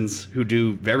musicians who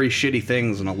do very shitty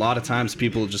things, and a lot of times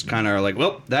people just kind of are like,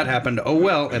 well, that happened, oh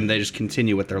well, and they just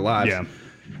continue with their lives.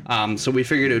 Yeah. So we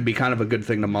figured it would be kind of a good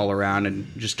thing to mull around and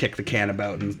just kick the can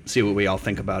about and see what we all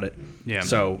think about it. Yeah.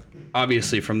 So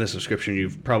obviously from this description,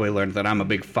 you've probably learned that I'm a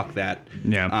big fuck that.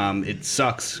 Yeah. It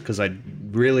sucks because I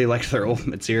really liked their old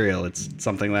material. It's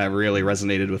something that really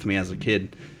resonated with me as a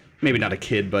kid. Maybe not a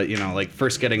kid, but, you know, like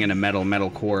first getting into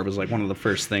metalcore was like one of the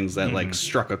first things that like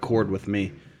struck a chord with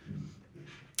me.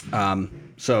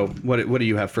 So what do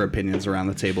you have for opinions around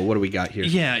the table? What do we got here?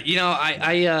 Yeah, you know,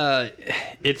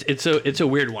 it's a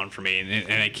weird one for me,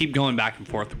 and I keep going back and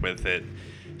forth with it.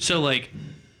 So like,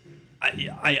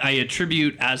 I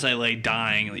attribute As I Lay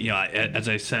Dying, you know, as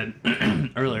I said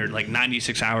earlier, like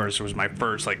 96 Hours was my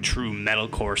first like true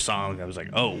metalcore song. I was like,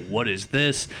 oh, what is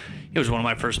this? It was one of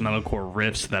my first metalcore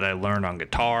riffs that I learned on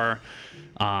guitar.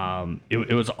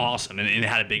 It was awesome, and it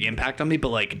had a big impact on me. But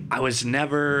like, I was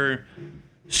never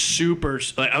a super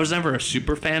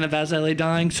fan of As I Lay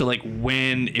Dying. So like,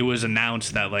 when it was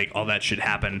announced that like all that should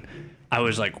happen, I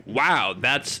was like, wow,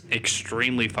 that's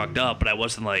extremely fucked up. But I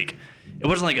wasn't like, it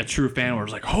wasn't like a true fan where it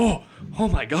was like, oh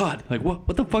my god, like what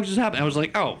the fuck just happened? I was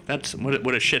like, oh, that's what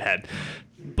a shithead.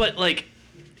 But like,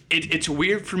 it's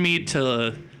weird for me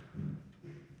to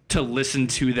listen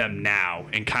to them now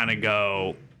and kind of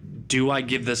go, do I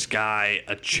give this guy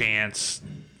a chance?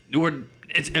 Or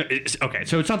it's okay.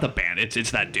 So it's not the band.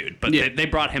 It's that dude. But Yeah. they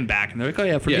brought him back and they're like, oh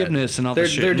yeah, forgiveness and all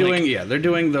this shit. They're And, doing like, they're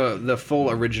doing the full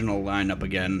original lineup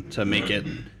again to make it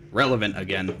relevant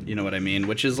again. You know what I mean?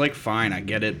 Which is like fine, I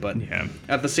get it, but Yeah.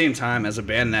 at the same time, as a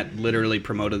band that literally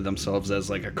promoted themselves as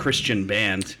like a Christian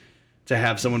band, to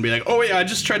have someone be like, oh yeah, I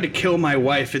just tried to kill my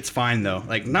wife. It's fine though.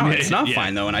 Like no, it's not Yeah.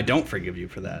 fine though, and I don't forgive you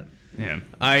for that. yeah.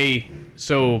 I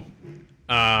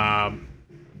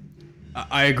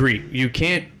agree. You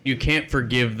can't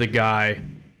forgive the guy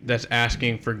that's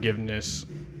asking forgiveness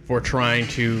for trying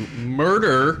to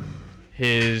murder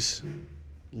his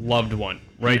loved one,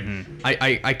 right? Mm-hmm.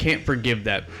 I can't forgive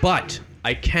that, but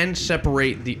I can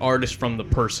separate the artist from the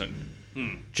person.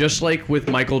 Just like with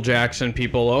Michael Jackson,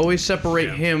 people always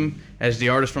separate him as the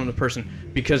artist from the person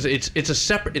because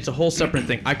it's a whole separate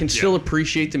thing. I can still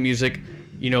appreciate the music.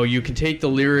 You know, you can take the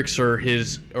lyrics or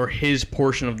his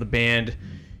portion of the band,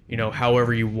 you know,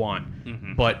 however you want.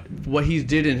 Mm-hmm. But what he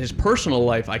did in his personal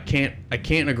life, I can't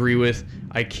agree with.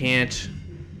 I can't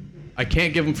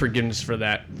give him forgiveness for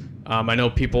that. I know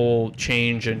people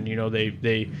change and, you know,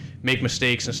 they make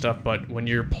mistakes and stuff, but when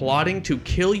you're plotting to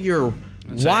kill your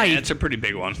wife, it's a pretty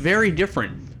big one. Very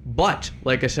different. But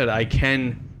like I said, I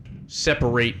can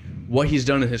separate what he's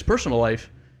done in his personal life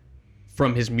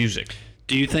from his music.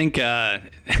 Do you think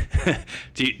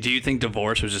do you think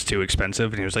divorce was just too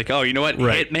expensive and he was like, oh, you know what,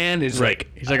 Hitman is like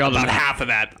he's like, about half of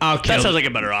that. That sounds like a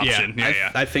better option.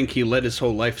 I think he led his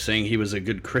whole life saying he was a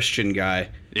good Christian guy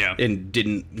and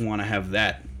didn't want to have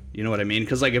that. You know what I mean?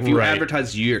 Because like if you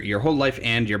advertise your whole life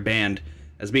and your band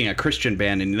as being a Christian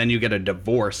band and then you get a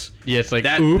divorce, it's like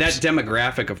that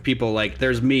demographic of people, like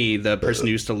there's me, the person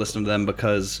who used to listen to them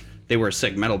because they were a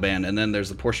sick metal band, and then there's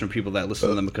the portion of people that listen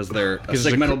to them because they're a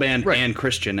sick metal band and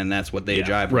Christian, and that's what they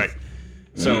jive with.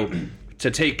 So to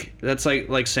take that's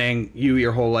like saying you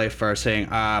your whole life are saying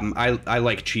I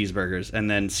like cheeseburgers,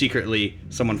 and then secretly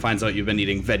someone finds out you've been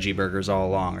eating veggie burgers all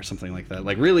along or something like that.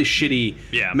 Like really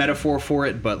shitty metaphor for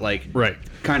it, but like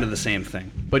kind of the same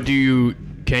thing. But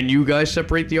can you guys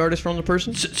separate the artist from the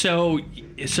person? So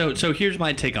here's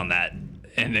my take on that,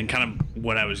 and then kind of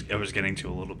what I was getting to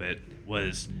a little bit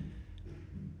was,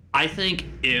 I think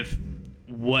if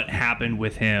what happened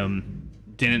with him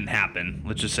didn't happen,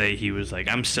 let's just say he was like,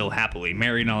 I'm still happily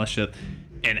married and all this shit,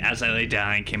 and As I Lay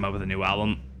Dying came up with a new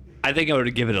album, I think I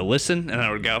would give it a listen, and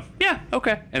I would go, yeah,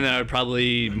 okay, and then I would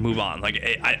probably move on. Like,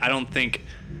 I don't think,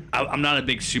 I'm not a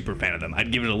big super fan of them.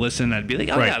 I'd give it a listen, I'd be like,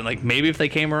 oh yeah, like maybe if they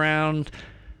came around,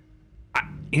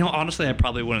 honestly, I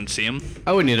probably wouldn't see them.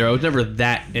 I wouldn't either. I was never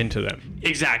that into them.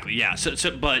 Exactly, yeah.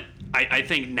 So, but I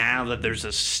think now that there's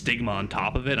a stigma on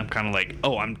top of it, I'm kind of like,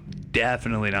 oh, I'm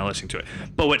definitely not listening to it.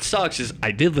 But what sucks is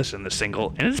I did listen to the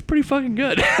single, and it's pretty fucking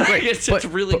good. It's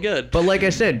really good. But like I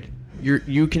said,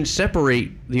 you can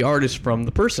separate the artist from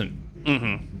the person.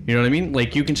 Mm-hmm. You know what I mean?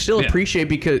 Like you can still appreciate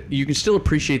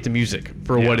the music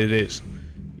for what it is.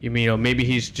 You mean, maybe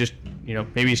he's just,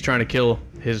 maybe he's trying to kill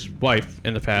his wife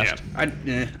in the past.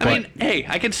 Yeah. I mean, hey,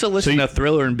 I can still listen to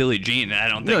Thriller and Billie Jean, and I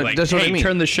don't think that's what I mean.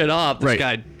 Turn this shit off. This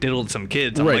guy diddled some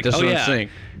kids. I'm like, that's oh what yeah. I'm saying.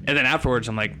 And then afterwards,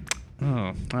 I'm like,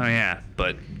 oh yeah.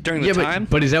 But during the time,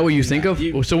 but is that what you think of?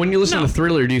 So when you listen to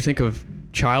Thriller, do you think of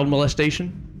child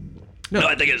molestation? No,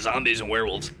 I think it's zombies and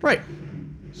werewolves. Right.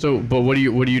 So, but what are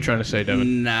you trying to say,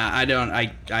 Devin? Nah, I don't.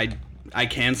 I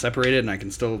can separate it, and I can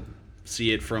still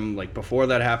see it from like before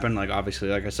that happened. Like obviously,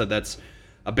 like I said, that's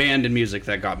a band and music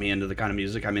that got me into the kind of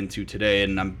music I'm into today,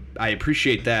 and I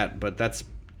appreciate that. But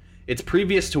it's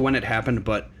previous to when it happened.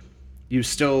 But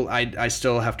I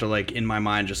still have to, like, in my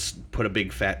mind, just put a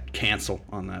big fat cancel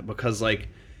on that, because like,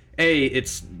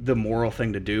 it's the moral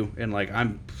thing to do, and like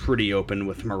I'm pretty open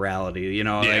with morality.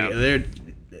 Like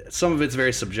some of it's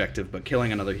very subjective, but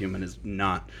killing another human is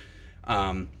not.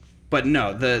 But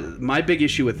no, my big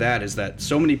issue with that is that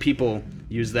so many people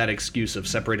use that excuse of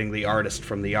separating the artist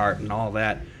from the art and all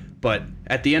that. But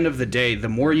at the end of the day, the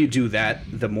more you do that,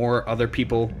 the more other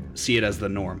people see it as the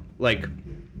norm. Like,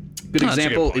 good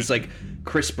example is like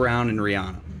Chris Brown and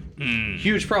Rihanna.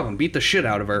 Huge problem. Beat the shit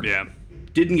out of her. Yeah.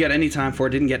 Didn't get any time for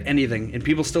it, didn't get anything. And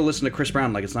people still listen to Chris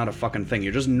Brown like it's not a fucking thing.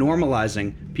 You're just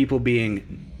normalizing people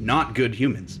being not good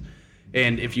humans.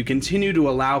 And if you continue to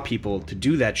allow people to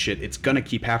do that shit, it's gonna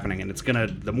keep happening, and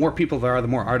the more people there are, the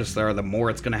more artists there are, the more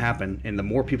it's gonna happen, and the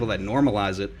more people that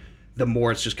normalize it, the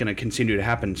more it's just gonna continue to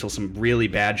happen until some really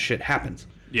bad shit happens.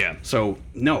 Yeah. So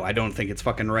no, I don't think it's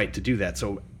fucking right to do that.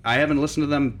 So I haven't listened to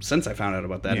them since I found out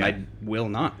about that, and I will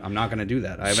not. I'm not gonna do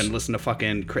that. I haven't listened to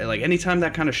fucking like anytime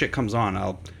that kind of shit comes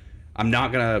on, I'm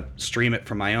not gonna stream it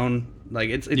from my own. Like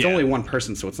it's only one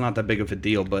person, so it's not that big of a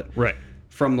deal. But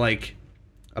from like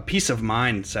a peace of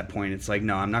mind set point, it's like,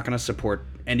 no, I'm not going to support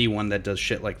anyone that does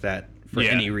shit like that for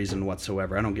any reason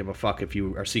whatsoever. I don't give a fuck if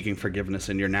you are seeking forgiveness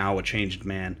and you're now a changed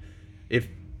man.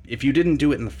 If you didn't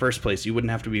do it in the first place, you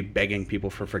wouldn't have to be begging people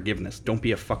for forgiveness. Don't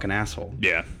be a fucking asshole.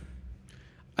 Yeah.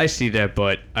 I see that,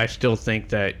 but I still think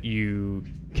that you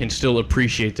can still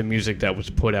appreciate the music that was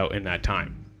put out in that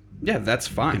time. Yeah, that's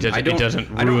fine. I don't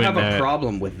have a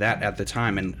problem with that at the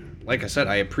time, and like I said,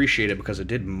 I appreciate it because it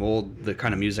did mold the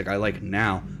kind of music I like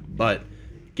now. But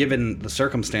given the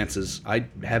circumstances, I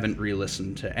haven't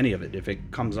re-listened to any of it. If it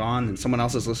comes on and someone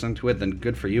else is listening to it, then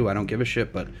good for you. I don't give a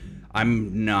shit, but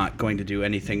I'm not going to do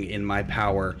anything in my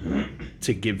power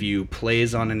to give you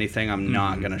plays on anything. I'm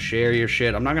not going to share your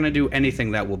shit. I'm not going to do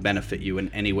anything that will benefit you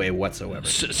in any way whatsoever.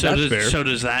 So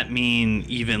does that mean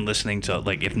even listening to,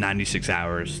 like, if 96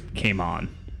 Hours came on,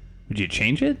 would you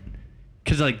change it?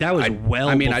 Because, like, that was before.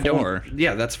 I don't.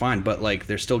 Yeah, that's fine, but, like,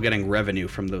 they're still getting revenue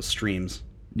from those streams.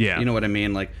 Yeah. You know what I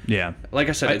mean? Like, yeah. Like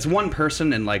I said, it's one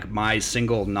person, and, like, my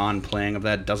single non-playing of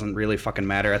that doesn't really fucking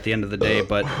matter at the end of the day,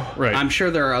 but Right. I'm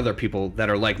sure there are other people that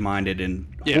are like-minded, and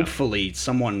hopefully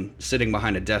someone sitting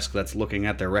behind a desk that's looking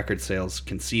at their record sales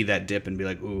can see that dip and be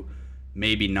like, ooh,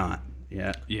 maybe not.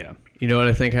 Yeah. Yeah. You know what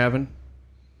I think happened?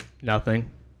 Nothing.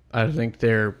 I think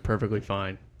they're perfectly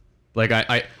fine. Like,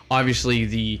 I obviously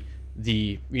the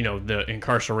you know, the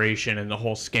incarceration and the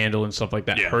whole scandal and stuff like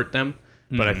that hurt them,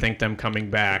 but I think them coming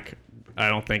back, I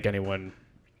don't think anyone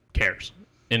cares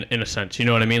in a sense. You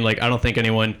know what I mean? Like, I don't think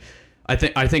anyone. I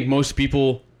think most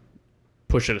people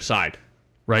push it aside,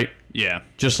 right? Yeah.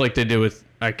 Just like they do with.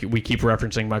 We keep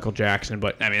referencing Michael Jackson,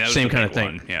 but I mean, that was same the kind of big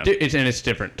thing. one, yeah. It's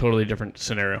different, totally different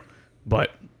scenario.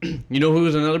 But you know who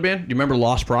was another band? Do you remember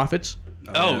Lost Prophets?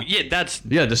 Oh, yeah, that's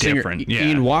The singer different.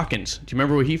 Ian Watkins. Do you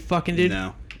remember what he fucking did?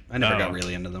 No. I never got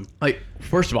really into them. Like,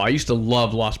 first of all, I used to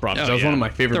love Lost Prophets. That was one of my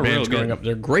favorite They're bands real growing good. up.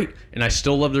 They're great, and I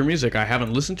still love their music. I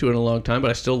haven't listened to it in a long time, but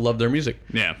I still love their music.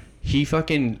 Yeah. He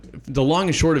fucking, the long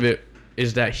and short of it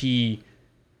is that he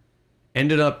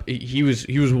ended up, he was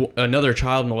another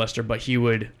child molester, but he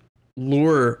would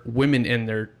lure women and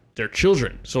their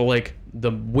children. So, like,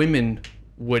 the women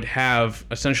would have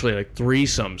essentially like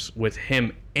threesomes with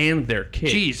him and their kid.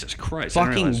 Jesus Christ. I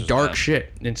didn't realize Fucking it was dark that.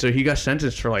 shit. And so he got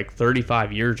sentenced for like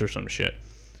 35 years or some shit.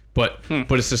 But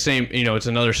it's the same, you know, it's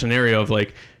another scenario of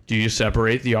like, do you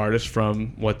separate the artist from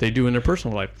what they do in their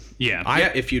personal life?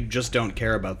 Yeah. If you just don't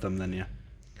care about them, then yeah.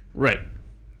 Right.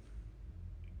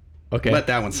 Okay. Let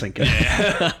that one sink in.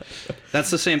 That's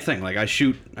the same thing. Like, I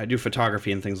do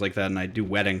photography and things like that, and I do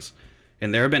weddings.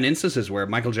 And there have been instances where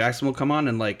Michael Jackson will come on,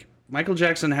 and, like, Michael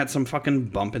Jackson had some fucking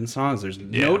bumping songs. There's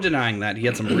no denying that. He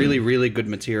had some really, really good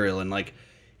material, and, like,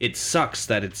 it sucks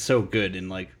that it's so good, and,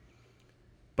 like,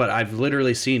 but I've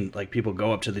literally seen, like, people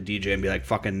go up to the DJ and be like,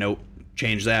 fucking nope,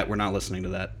 change that, we're not listening to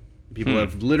that. People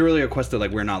have literally requested,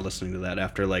 like, we're not listening to that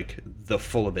after, like, the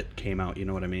full of it came out, you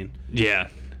know what I mean? Yeah.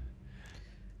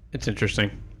 It's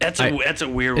interesting. That's a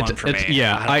weird one for me.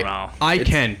 Yeah, I don't know. I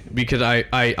can, because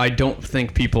I don't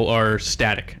think people are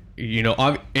static. You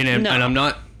know, and I'm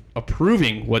not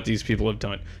approving what these people have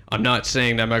done. I'm not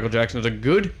saying that Michael Jackson is a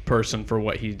good person for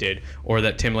what he did, or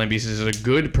that Tim Lambesis is a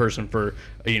good person for,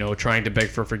 you know, trying to beg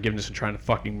for forgiveness and trying to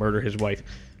fucking murder his wife.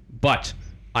 But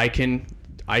I can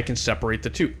separate the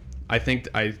two. I think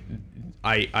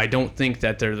I don't think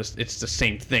that it's the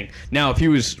same thing. Now, if he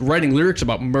was writing lyrics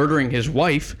about murdering his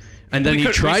wife, and then he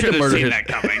tried to murder his, that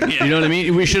coming. Yeah. you know what I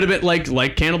mean? We should have been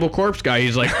like Cannibal Corpse guy.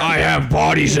 He's like, I have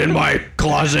bodies in my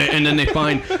closet, and then they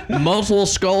find multiple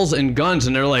skulls and guns,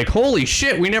 and they're like, holy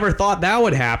shit, we never thought that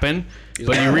would happen.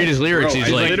 But you read his lyrics, he's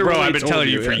like, bro, I've been telling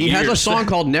you for he years. has a song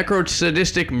called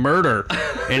Necrosadistic Murder,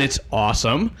 and it's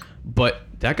awesome, but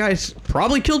that guy's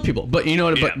probably killed people. But you know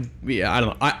what? Yeah. But yeah, I don't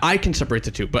know. I can separate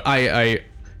the two, but I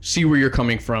see where you're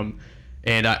coming from,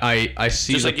 and I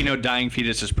see Just like, you know, dying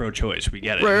fetus is pro-choice. We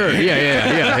get it. Right,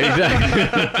 yeah,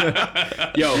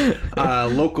 exactly. Yo,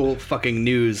 local fucking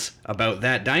news about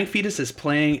that. Dying Fetus is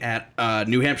playing at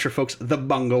New Hampshire, folks, the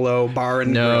Bungalow Bar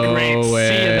and No Grill. way.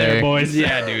 See you there, boys.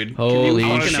 Yeah, dude. Holy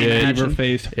Can you shit. imagine?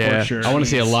 Face Yeah, for sure. I want to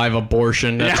see a live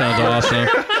abortion. That sounds awesome.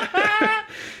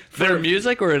 For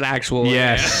music or an actual?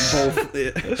 Yes,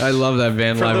 Both. I love that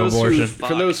van, live abortion.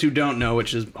 For those who don't know,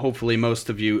 which is hopefully most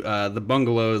of you, the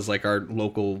Bungalow is like our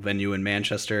local venue in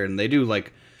Manchester, and they do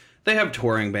like, they have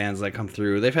touring bands that come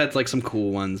through. They've had like some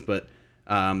cool ones, but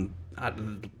kind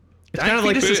of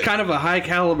like this is kind of a high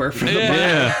caliber for the band.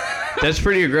 Yeah, that's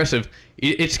pretty aggressive.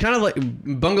 It's kind of like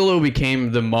Bungalow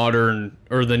became the modern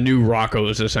or the new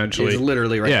Rocco's essentially. It's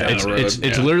literally right down the road.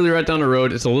 It's literally right down the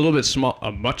road. It's a little bit small,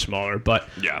 much smaller, but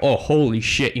oh, holy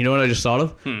shit! You know what I just thought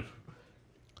of?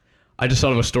 I just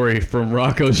thought of a story from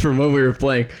Rocco's from when we were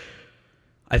playing.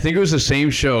 I think it was the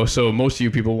same show, so most of you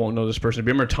people won't know this person.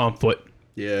 Remember Tom Foote?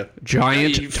 Yeah.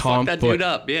 Giant You Tom fucked that Foote. dude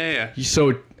up. Yeah.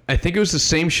 So I think it was the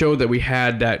same show that we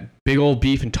had that big old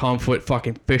beef and Tom Foote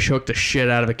fucking fish hooked the shit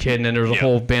out of a kid, and then there was a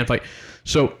whole band fight.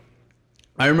 So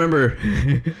I remember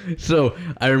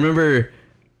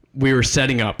we were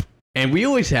setting up, and we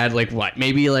always had like what,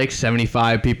 maybe like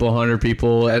 75 people, 100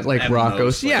 people at like At Rocco's.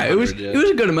 most, like Yeah, 100, it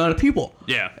was a good amount of people.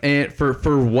 Yeah. And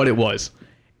for what it was.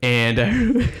 And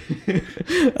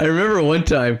I remember one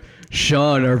time,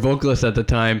 Sean, our vocalist at the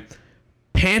time,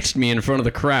 pantsed me in front of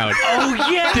the crowd.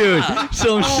 Oh yeah, dude.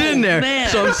 So I'm sitting there. Man.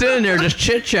 So I'm sitting there just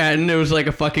chit chatting. There was like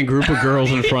a fucking group of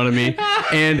girls in front of me,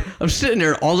 and I'm sitting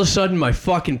there. All of a sudden, my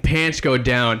fucking pants go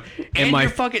down, and my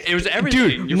your fucking it was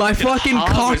everything. dude, Your my fucking hog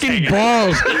cock was and hanging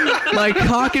balls, my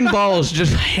cock and balls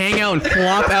just hang out and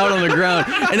flop out on the ground,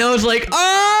 and I was like,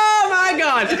 oh my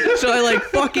god. So I like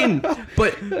fucking.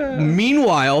 But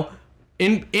meanwhile.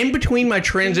 In between my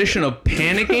transition of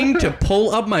panicking to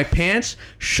pull up my pants,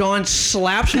 Sean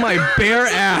slaps my bare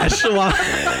ass.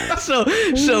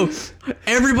 So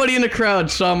everybody in the crowd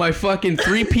saw my fucking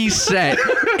 3-piece set,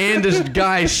 and this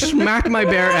guy smacked my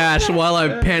bare ass while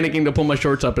I'm panicking to pull my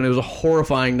shorts up, and it was a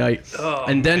horrifying night.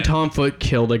 And then Tom Foote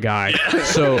killed a guy.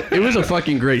 So it was a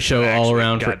fucking great show all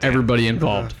around for everybody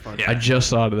involved. Yeah. I just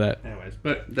thought of that. Anyways,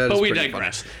 but That is we pretty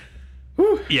digress.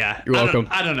 Yeah, You're welcome.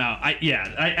 I don't know.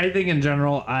 I think in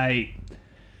general, I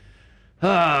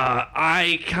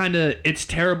kind of, it's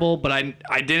terrible, but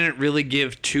I didn't really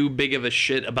give too big of a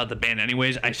shit about the band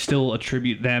anyways. I still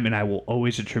attribute them, and I will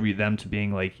always attribute them to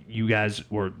being like, you guys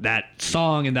were, that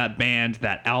song and that band,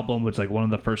 that album was like one of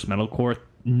the first metalcore.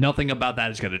 Nothing about that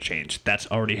is going to change. That's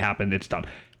already happened. It's done.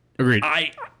 Agreed.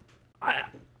 I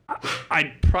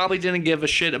probably didn't give a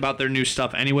shit about their new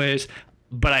stuff anyways,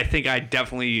 but I think I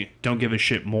definitely don't give a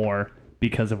shit more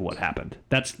because of what happened.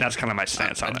 That's kind of my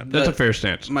stance on it. That's a fair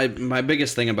stance. My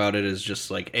biggest thing about it is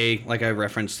just like like I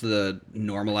referenced, the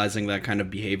normalizing that kind of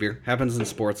behavior happens in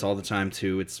sports all the time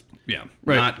too. It's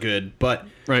not good, but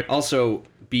also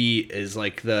B is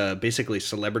like the basically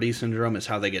celebrity syndrome is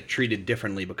how they get treated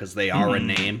differently because they are a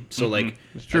name. So like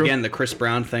again, the Chris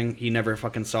Brown thing, he never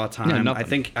fucking saw time.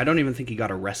 I don't even think he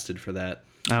got arrested for that.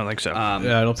 I don't think so. I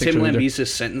don't think Tim so either. Lambesis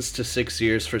sentenced to 6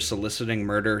 years for soliciting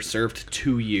murder, served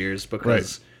 2 years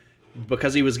because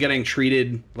he was getting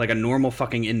treated like a normal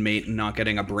fucking inmate and not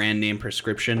getting a brand name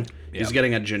prescription. He's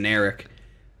getting a generic,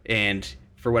 and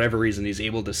for whatever reason, he's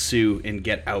able to sue and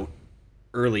get out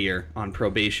earlier on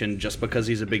probation just because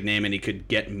he's a big name and he could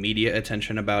get media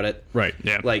attention about it. Right.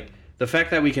 Yeah. Like the fact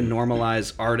that we can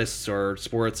normalize artists or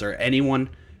sports or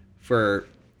anyone for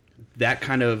that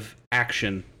kind of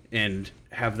action and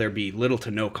have there be little to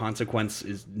no consequence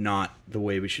is not the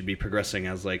way we should be progressing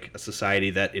as like a society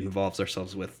that involves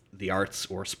ourselves with the arts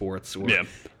or sports or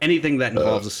anything that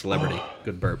involves a celebrity.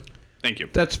 Good burp. Thank you.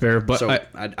 That's fair, but So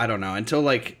I don't know until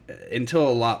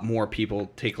a lot more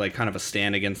people take like kind of a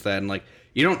stand against that, and like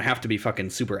you don't have to be fucking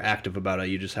super active about it.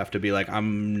 You just have to be like,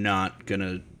 I'm not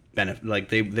gonna benefit. Like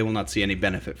they will not see any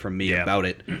benefit from me about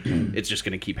it. It's just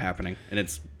gonna keep happening, and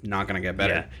it's not gonna get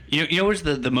better. Yeah. You know what's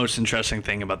the most interesting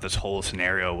thing about this whole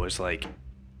scenario was like,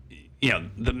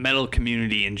 the metal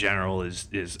community in general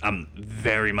is I'm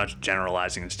very much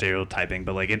generalizing and stereotyping,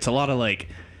 but like it's a lot of like,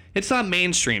 it's not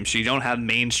mainstream, so you don't have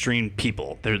mainstream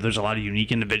people. There's a lot of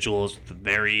unique individuals with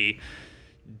very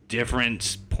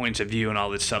different points of view and all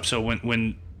this stuff. So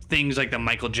when things like the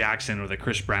Michael Jackson or the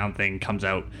Chris Brown thing comes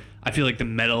out, I feel like the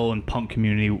metal and punk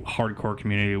community, hardcore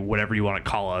community, whatever you want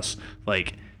to call us,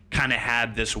 like kind of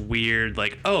had this weird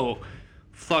like, oh,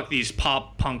 fuck these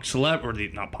pop punk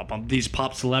celebrities, not pop punk, these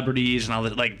pop celebrities and all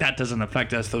that. Like that doesn't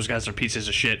affect us. Those guys are pieces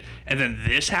of shit. And then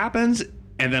this happens.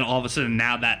 And then all of a sudden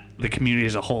now that the community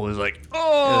as a whole is like,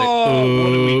 oh, what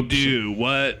do we do?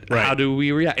 How do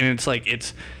we react? And it's like,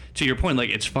 it's to your point,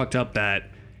 like it's fucked up that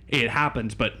it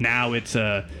happens, but now it's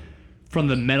from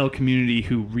the metal community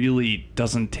who really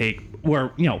doesn't take,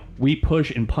 where, we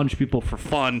push and punch people for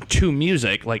fun to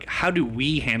music. Like, how do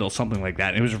we handle something like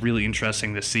that? And it was really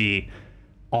interesting to see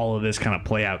all of this kind of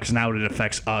play out, because now it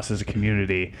affects us as a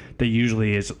community that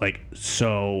usually is like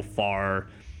so far,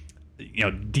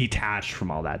 detached from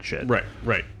all that shit.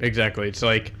 Right, exactly. It's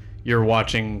like you're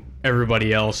watching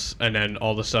everybody else, and then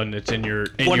all of a sudden it's in your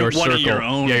circle. One of your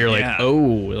own, you're like, oh,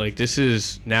 like this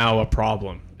is now a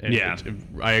problem. And Yeah.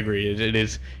 I agree.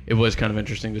 It was kind of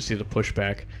interesting to see the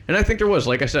pushback, and I think there was,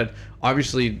 like I said,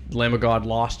 obviously Lamb of God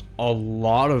lost a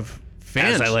lot of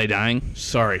fans. As I Lay Dying.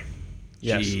 Sorry.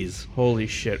 Yes. Jeez. Holy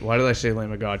shit. Why did I say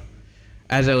Lamb of God?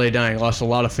 As I Lay Dying lost a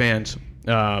lot of fans,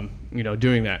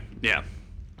 doing that. Yeah.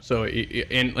 So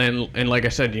and like I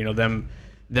said,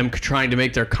 them trying to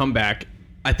make their comeback.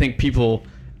 I think people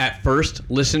at first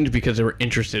listened because they were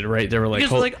interested, right? They were like,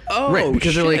 Because they're like, oh, right,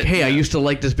 because they're like, shit, hey, I yeah. used to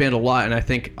like this band a lot, and I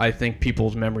think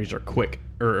people's memories are quick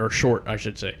or short, I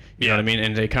should say. You know what I mean?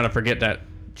 And they kind of forget that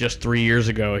just 3 years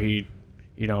ago he,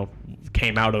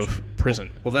 came out of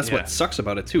prison. Well, that's what sucks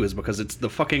about it too, is because it's the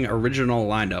fucking original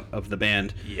lineup of the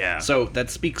band. Yeah. So that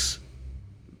speaks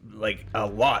like a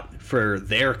lot for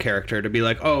their character to be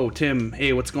like, oh, Tim,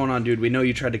 hey, what's going on, dude? We know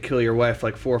you tried to kill your wife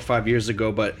like 4 or 5 years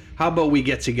ago, but how about we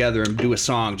get together and do a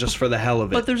song just for the hell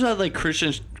of it? But there's that like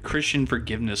Christian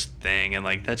forgiveness thing, and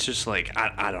like that's just like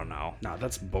I don't know. No,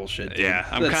 that's bullshit. Dude. Yeah,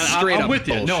 I'm with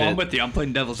you. No, I'm with you. I'm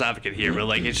playing devil's advocate here, but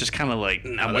like it's just kind of like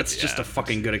no, that's just a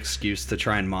fucking good excuse to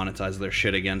try and monetize their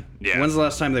shit again. Yeah. When's the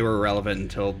last time they were relevant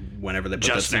until whenever they put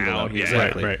Just that single now, out? yeah.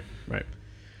 Exactly. Right.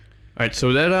 All right,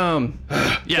 so that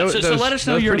yeah. So let us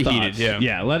know your pretty thoughts. heated,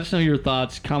 yeah. Let us know your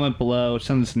thoughts. Comment below.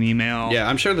 Send us an email. Yeah,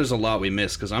 I'm sure there's a lot we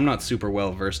missed because I'm not super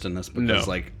well versed in this because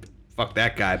like fuck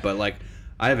that guy, but like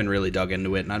I haven't really dug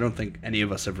into it, and I don't think any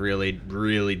of us have really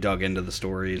dug into the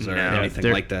stories or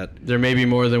anything like that. There may be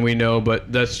more than we know,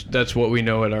 but that's what we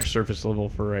know at our surface level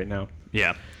for right now.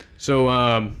 Yeah.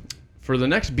 So for the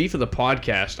next beef of the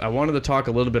podcast, I wanted to talk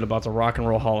a little bit about the Rock and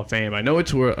Roll Hall of Fame. I know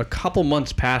we're a couple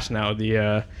months past now.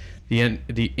 The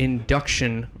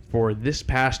induction for this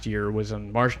past year was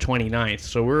on March 29th,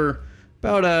 so we're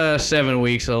about 7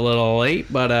 weeks a little late,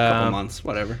 but Couple months,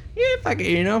 whatever. yeah, fuck it,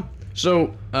 you know.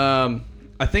 So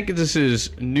I think this is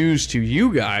news to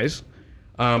you guys,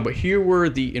 but here were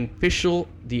the official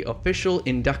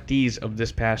inductees of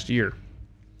this past year.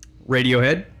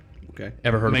 Radiohead, Okay.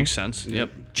 ever heard Makes of sense. Yep.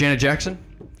 her? Janet Jackson,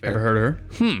 ever heard of her?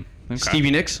 Okay.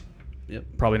 Stevie Nicks, Yep.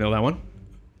 probably know that one.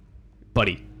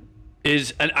 Buddy.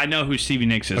 I know who Stevie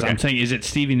Nicks is. Okay. I'm saying, is it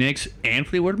Stevie Nicks and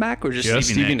Fleetwood Mac, or just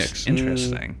Stevie Nicks?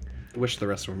 Interesting. Wish the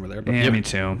rest of them were there, but Yeah, me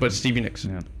too. But Stevie Nicks.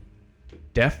 Yeah.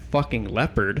 Def fucking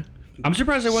Leppard. I'm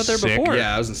surprised they weren't there Sick. before.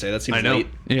 yeah, I was gonna say that seems I know. late.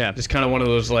 Yeah. Just kind of one of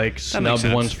those like makes snubbed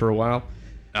sense. ones for a while.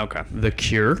 Okay. The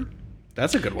Cure.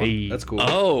 That's a good one. Hey. That's cool.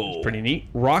 Oh. Pretty neat.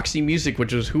 Roxy Music,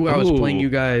 which is who I was playing you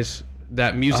guys.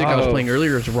 That music I was playing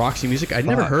earlier is Roxy Music. I'd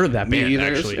never heard of that Me band, either.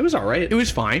 actually. It was all right. It was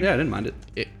fine. Yeah, I didn't mind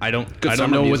it. I don't summer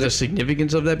know what music. the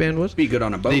significance of that band was. Be good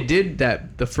on a boat. They did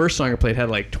that. The first song I played had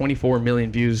like 24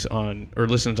 million views or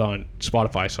listens on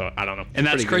Spotify. So I don't know. And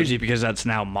that's Pretty crazy because that's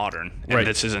now modern. And Right.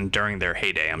 this isn't during their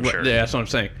heyday, I'm sure. Yeah, that's what I'm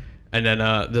saying. And then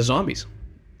the Zombies,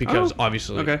 because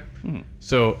obviously. Okay.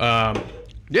 So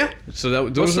yeah. So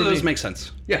Most those of are those make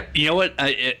sense. yeah. You know what?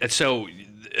 So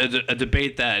a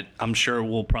debate that I'm sure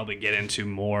we'll probably get into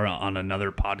more on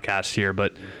another podcast here,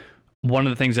 but one of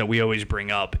the things that we always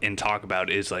bring up and talk about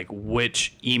is like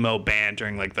which emo band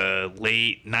during like the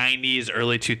late 90s,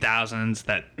 early 2000s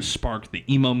that sparked the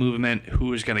emo movement, who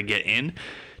was going to get in.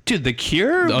 Dude, The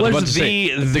Cure I was about was to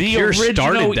say, the Cure original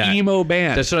started that. emo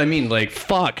band. That's what I mean. Like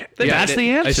Fuck. That's the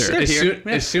answer.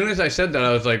 As soon as I said that,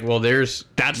 I was like, well, there's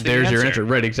your answer. answer.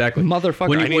 Right, exactly. Motherfucker,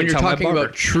 When, I need when to you're tell my talking barber.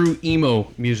 about true emo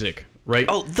music, right?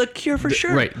 Oh, The Cure for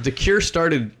sure. Right. The Cure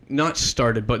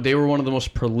but they were one of the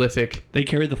most prolific. They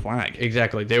carried the flag.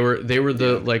 Exactly. They were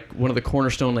the like one of the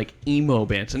cornerstone like emo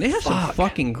bands, and they have some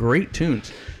fucking great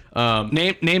tunes.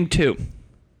 Name two.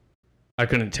 I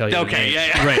couldn't tell you. the Okay, names.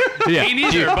 yeah. Right. Yeah. Me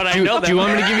neither, but I know that. Do you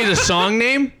want me to give you the song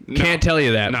name? Can't tell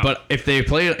you that. No. But if you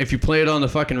play it on the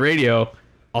fucking radio,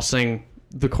 I'll sing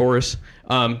the chorus.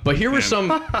 But here were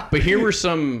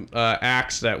some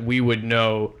acts that we would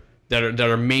know that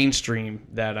are mainstream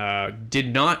that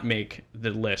did not make the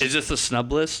list. Is this the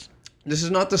snub list? This is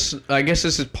not I guess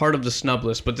this is part of the snub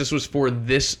list, but this was for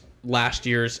this last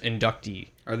year's inductee.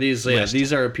 Are these? List.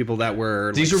 These are people that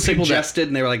were. These like, were people that- suggested,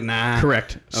 and they were like, nah.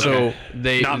 Correct. So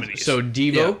Nominees.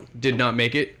 Devo did not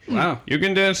make it. Wow. You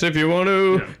can dance if you want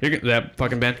to. That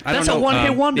fucking band. I That's don't a know.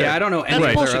 one-hit wonder. Yeah, I don't know any That's of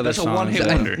their bullshit. other That's a songs. one-hit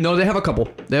I- wonder. No, they have a couple.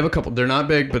 They're not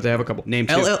big, but they have a couple. Name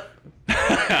two.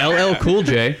 LL Cool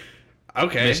J.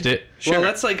 Okay. Missed it. Well, Sure.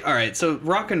 that's like all right. So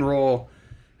rock and roll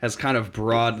has kind of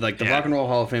broad, like the Yeah. Rock and Roll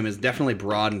Hall of Fame has definitely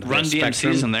broadened Run their DMC's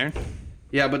spectrum. in there.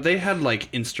 Yeah, but they had like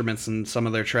instruments in some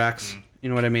of their tracks. You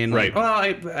know what I mean? Right.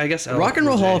 Like, well, I guess Rock and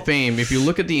Roll LL Cool Hall J. of Fame, if you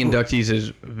look at the inductees,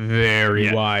 is very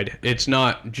Yeah. wide. It's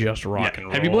not just rock and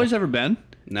roll. Have you boys ever been?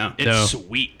 No. It's No.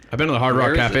 sweet. I've been to the Hard Rock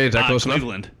Where is Cafe. it? Is that close enough?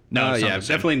 Cleveland. No, it's yeah, not I've the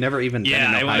same. definitely never even been Yeah,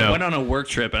 in I Ohio. went on a work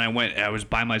trip and I was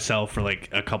by myself for like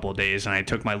a couple of days and I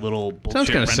took my little bullshit Sounds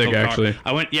kinda rental sick, car. actually.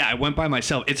 I went by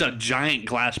myself. It's a giant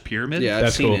glass pyramid. Yeah, I've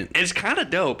That's seen cool. it. It's kind of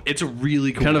dope. It's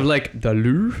really cool. Kind of like the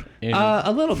Louvre in a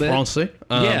little bit. Francais.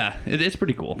 Yeah, it's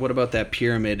pretty cool. What about that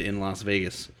pyramid in Las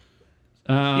Vegas?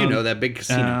 You Um, know that big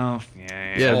casino.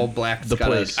 yeah. Yeah, all black. the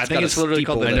place. I think it's literally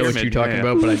called the I know what pyramid. you're talking Yeah.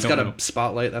 about, but I It's don't got know. a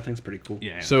spotlight. That thing's pretty cool.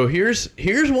 Yeah. So here's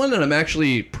one that I'm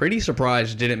actually pretty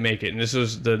surprised didn't make it, and this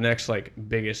was the next like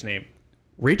biggest name.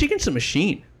 Rage Against the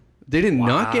Machine. They did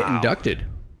not get Wow. inducted.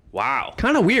 Wow.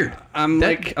 Kind of weird. I'm That-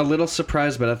 like a little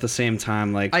surprised, but at the same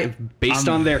time, like based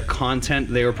on their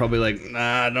content, they were probably like,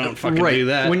 nah, don't fucking right do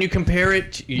that. when you compare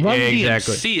it. Run Yeah,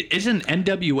 exactly. DMC. Isn't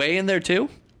NWA in there too?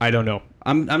 I don't know.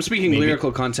 I'm speaking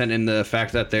lyrical content in the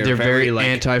fact that they're very like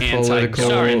anti-political.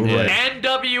 Sorry, Right.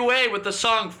 NWA with the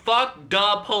song "Fuck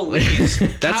the Police."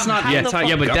 That's not Yeah,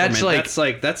 but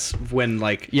that's when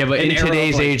like but an in era of,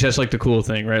 today's like, age, that's like the cool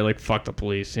thing, right? Like fuck the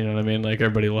police, you know what I mean? Like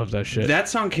everybody loves that shit. that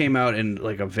song came out in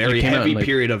like a very came out heavy in, like-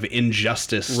 period of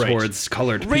injustice Right. towards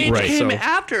colored Rage people. came So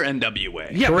after NWA.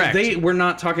 yeah, Correct. but they were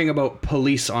not talking about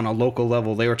police on a local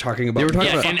level. They were talking about were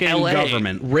talking about- fucking in LA.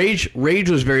 government. Rage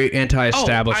was very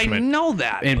anti-establishment. I know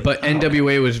that. But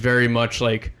NWA was very much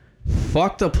like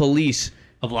fuck the police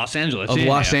of Los Angeles. of yeah,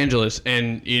 Los yeah. Angeles,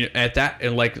 and you know, at that,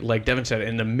 and like Devin said,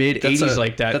 in the mid That's '80s, a-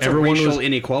 like that, That's everyone a racial was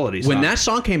inequality. when song. that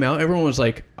song came out, everyone was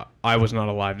like, I was not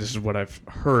alive. This is what I've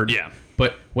heard. Yeah.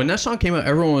 But when that song came out,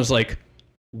 everyone was like,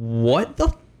 what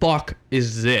the fuck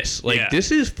is this? Like, Yeah.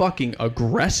 this is fucking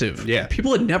aggressive. Yeah.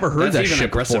 People had never heard that's that even shit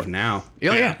aggressive before. now.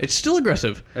 Yeah, it's still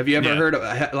aggressive. Have you ever Yeah. heard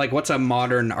of like what's a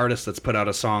modern artist that's put out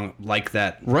a song like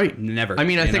that? Right. Never. I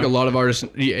mean, I you think know? a lot of artists,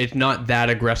 it's not that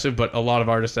aggressive, but a lot of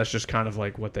artists, that's just kind of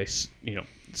like what they,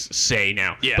 say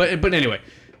now. Yeah. But anyway,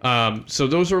 so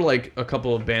those are like a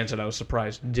couple of bands that I was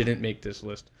surprised didn't make this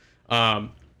list.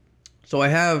 So I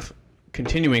have,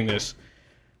 continuing this,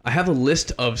 I have a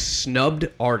list of snubbed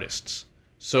artists.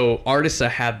 So artists that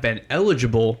have been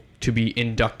eligible to be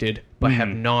inducted, but have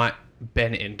not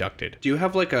been inducted. Do you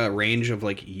have like a range of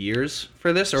like years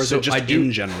for this, or is So it just I do-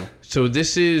 in general? So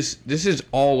this is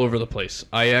all over the place.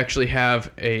 I actually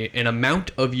have an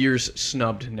amount of years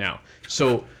snubbed now.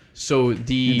 So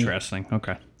the Interesting.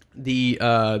 Okay. the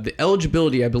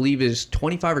eligibility, I believe, is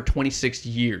 25 or 26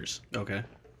 years. Okay.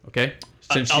 Okay.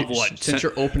 Of what? Since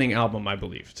your opening album, I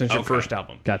believe. Since your Okay. first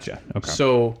album. Gotcha. Okay.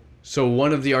 So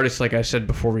one of the artists, like I said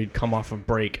before we come off of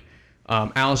break,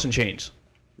 Alice in Chains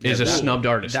is a snubbed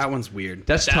artist. That one's weird.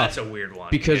 That's That's tough a weirard one.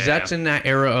 because Yeah, that's yeah. in that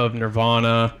era of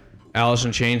Nirvana, Alice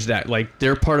in Chains. That like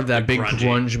they're part of that big grungy.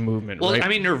 grunge movement, Well, right? I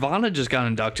mean, Nirvana just got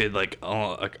inducted I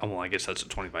guess that's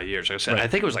 25 years. Like I said, Right. I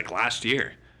think it was like last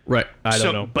year. right? I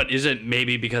don't know. But is it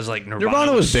maybe because like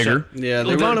Nirvana was bigger. Yeah,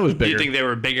 Nirvana was Do bigger. you think they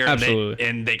were bigger? Absolutely.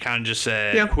 And they kind of just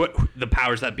said, Yeah. the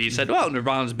powers that be said, well,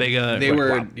 Nirvana's bigger. They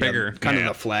were bigger. kind Yeah.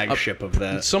 of the flagship of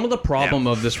that. Some of the problem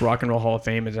of this Rock and Roll Hall of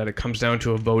Fame is that it comes down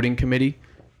to a voting committee,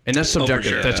 and that's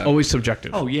subjective. sure. That's always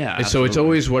subjective. Oh, yeah, And so it's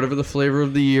always whatever the flavor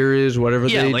of the year is, whatever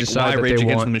Yeah, they like decide why that Rage they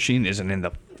Against want. the Machine isn't in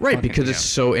the Right, fucking- because it's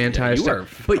so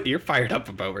anti-establishment. But you're fired up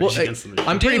about Rage Well, Against the Machine.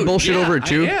 I'm pretty Dude, bullshit yeah, over it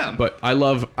too. I am. But I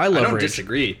love I don't Rage.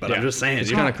 disagree, but I'm just saying. It's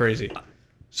dude. kind of crazy.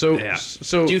 So Yeah.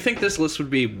 so Do you think this list would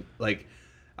be like?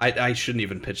 I shouldn't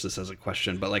even pitch this as a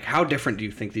question, but like, how different do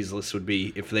you think these lists would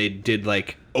be if they did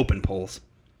like open polls?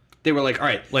 They were like, all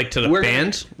right, like to the we're-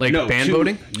 bands, like no, band to-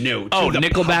 voting. No. Oh, to the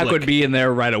Nickelback public. would be in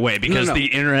there right away because No, no. the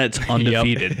internet's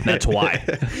undefeated. That's why.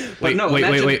 But no, wait,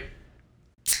 imagine- wait.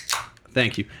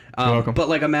 Thank you. welcome. But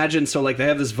like, imagine so like they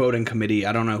have this voting committee.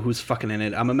 I don't know who's fucking in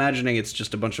it. I'm imagining it's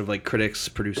just a bunch of like critics,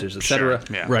 producers, etc.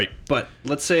 Sure, yeah. Right. But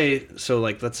let's say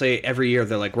every year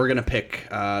they're like, we're gonna pick.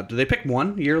 Do they pick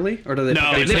one yearly or do they? No,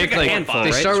 pick, they they pick, pick a like, handful? five.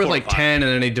 They Right? start with Four or like five. 10,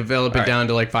 and then they develop it Alright. down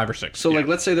to like 5 or 6. So like,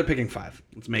 let's say they're picking 5.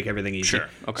 Let's make everything easy. Sure,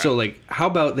 okay. So like, how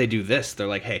about they do this? They're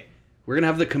like, hey, we're gonna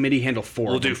have the committee handle 4.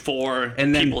 We'll of them. do 4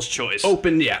 and then people's choice.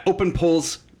 Open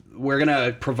polls. We're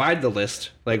gonna provide the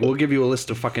list. Like we'll give you a list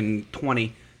of fucking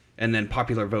 20, and then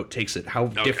popular vote takes it. How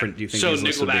Okay. different do you think so these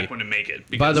lists would Nickelback be? wouldn't make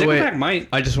it. By the way, Nickelback might.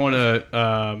 I just want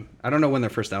to. I don't know when their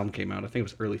first album came out. I think it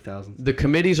was early thousands. The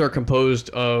committees are composed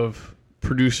of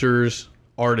producers,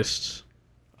 artists,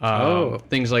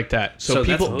 things like that. So that's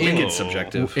people wicked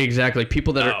subjective. Exactly,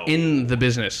 people that Oh. are in the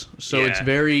business. So Yeah. it's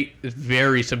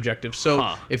very subjective. So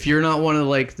Huh. if you're not one of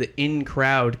like the in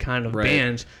crowd kind of Right.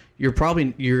 bands, you're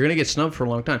gonna get snubbed for a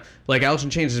long time. Like Alice in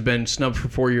Chains has been snubbed for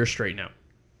 4 years straight now.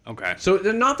 Okay. So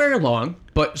they're not very long,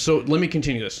 but so let me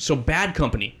continue this. So Bad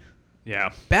Company. Yeah.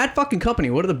 Bad fucking Company,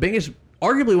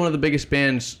 arguably one of the biggest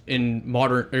bands in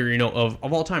modern, or of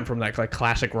all time from that like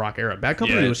classic rock era. Bad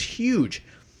Company Yeah. was huge.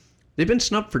 They've been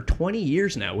snubbed for 20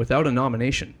 years now without a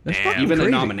nomination. That's Damn. fucking Even crazy.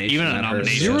 a nomination. Even a that hurts.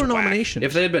 nomination. Zero It's whack. nominations.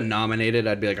 If they had been nominated,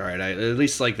 I'd be like, all right. At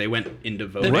least like they went into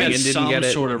voting They had and didn't some get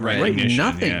it. sort of right. recognition.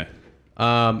 nothing. Yeah.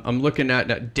 I'm looking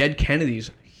at Dead Kennedys,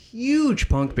 huge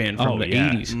punk band from Oh, the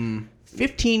yeah. 80s.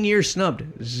 15 years snubbed,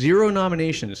 0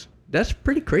 nominations. That's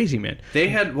pretty crazy, man. They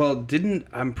had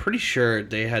I'm pretty sure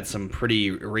they had some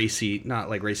pretty racy, not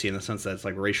like racy in the sense that it's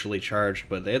like racially charged,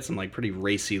 but they had some like pretty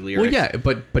racy lyrics. Well, yeah,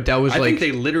 but that was I like think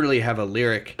they literally have a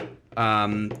lyric.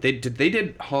 They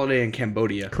did Holiday in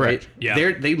Cambodia. Correct. Right?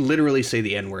 Yeah. They literally say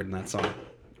the N-word in that song.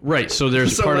 right. So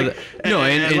there's So, part like, of the no,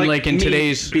 and like in me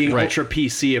today's being right. ultra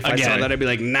PC, if I saw Again. that, I'd be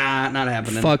like, nah, not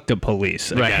happening. Fuck the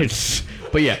police. Right. Again.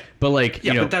 But yeah, but like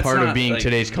Yeah, you know, but that's part of not, being like-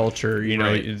 today's culture, you know,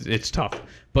 Right. it's tough.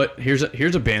 But here's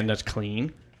a band that's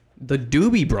clean, the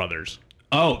Doobie Brothers.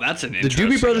 Oh, that's an The interesting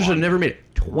Doobie Brothers one. have never made it.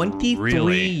 23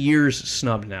 Really? years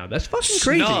snubbed now. That's fucking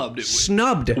crazy. Snubbed.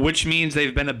 Snubbed. Which means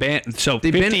they've been abandoned. So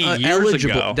They've 50 been years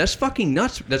eligible. ago. That's fucking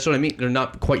nuts. That's what I mean. They're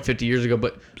not quite 50 years ago,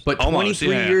 but Almost, 23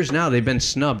 yeah. years now they've been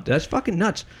snubbed. That's fucking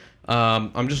nuts.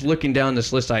 I'm just looking down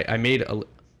this list. I made a.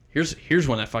 Here's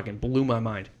one that fucking blew my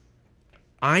mind.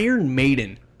 Iron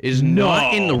Maiden is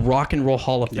not in the Rock and Roll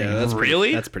Hall of Fame. Yeah, that's pretty,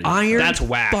 Really? That's pretty. Iron That's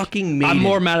whack. fucking Maiden. I'm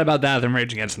more mad about that than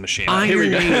Rage Against the Machine.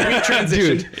 Iron Maiden.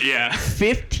 Dude, Yeah.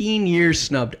 15 years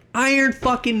snubbed. Iron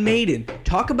fucking Maiden.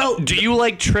 Talk about. Do you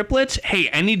like triplets? Hey,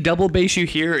 any double bass you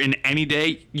hear in any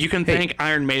day, you can thank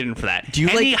Iron Maiden for that. Do you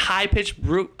any like- high-pitched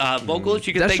vocalist,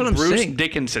 you can That's thank what I'm Bruce saying.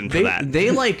 Dickinson for They that.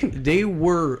 they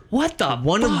were What the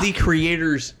one of the fuck?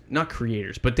 creators, not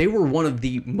creators, but they were one of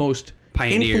the most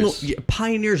Pioneers.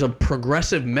 pioneers of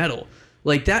progressive metal.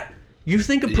 Like that, you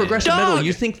think of progressive metal, Dog.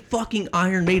 you think fucking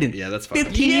Iron Maiden. Yeah, that's fucking-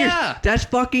 15 years. Yeah. That's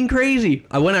fucking crazy.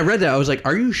 When I read that, I was like,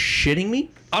 "Are you shitting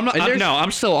me?" I'm not. And there's- No,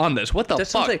 I'm still on this. What the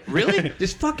That's what fuck? I'm saying. Really?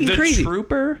 It's fucking The crazy.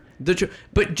 Trooper?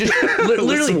 But just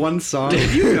literally, one song.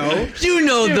 You know. you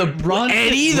know the Run-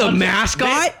 Eddie, the Run-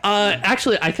 mascot.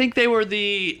 Actually, I think they were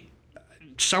the.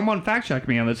 Someone fact check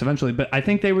me on this eventually, but I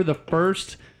think they were the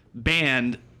first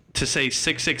band to say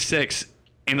 666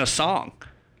 in a song.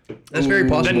 That's very The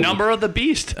possible. number of the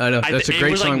beast. I know, that's a it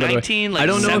great was song, like by the way. 19, like I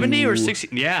don't know if- 70 or 60.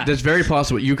 Yeah. That's very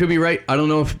possible. You could be right. I don't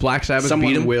know if Black Sabbath beat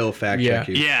Someone him. will fact check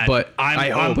you. Yeah. But I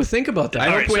hope. But think about that. I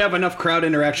hope Alright, we so- have enough crowd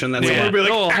interaction that Yeah. someone will be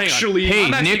like, Oh, hang on. actually. Hey,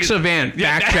 I'm actually Nick gonna- Savan,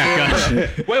 fact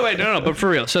check us. Wait, no, but for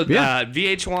real. So Yeah.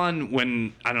 VH1,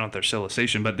 when I don't know if they're still a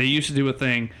station, but they used to do a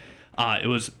thing. It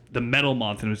was the Metal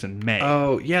Month, and it was in May.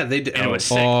 Oh yeah, they did. And it was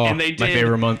sick. Oh, And they did, my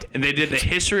favorite month. And they did the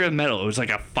history of metal. It was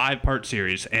like a 5-part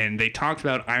series, and they talked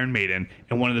about Iron Maiden.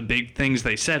 And one of the big things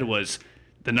they said was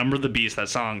the number of the beast. That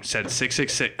song said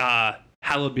 666.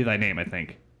 Hallowed be thy name, I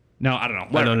think. No, I don't know.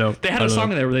 Whatever. don't know. They had I a don't song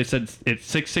know. in there where they said it's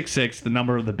 666, the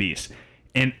number of the beast.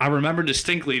 And I remember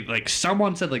distinctly, like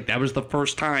someone said, like that was the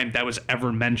first time that was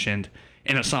ever mentioned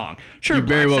in a song. Sure, You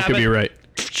very Black well could be Sabbath- right.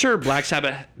 Sure, Black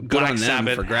Sabbath, Good on Black them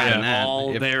Sabbath, for grabbing had that.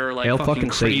 all If- their like Hail fucking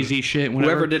fucking Satan. crazy shit.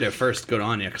 Whatever. Whoever did it first, good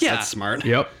on you, because Yeah. that's smart.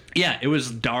 Yep. Yeah, it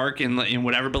was dark and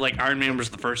whatever, but like Iron Man was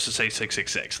the first to say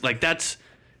 666. Like that's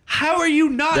how are you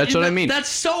not? That's in what I the- mean. That's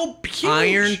so huge.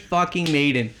 Iron fucking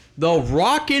Maiden. The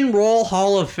Rock and Roll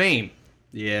Hall of Fame.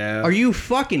 Yeah. Are you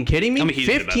fucking kidding me? I'm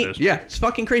heated about this. Yeah, it's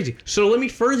fucking crazy. So let me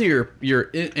further your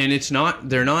and it's not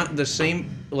they're not the same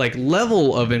like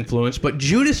level of influence, but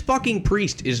Judas fucking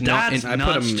Priest is not That's in, I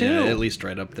put nuts, him too. at least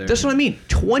right up there. That's what I mean.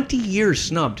 20 years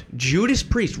snubbed. Judas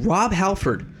Priest, Rob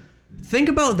Halford. Think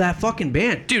about that fucking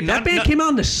band. Dude, that not- band not- came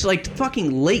out in the like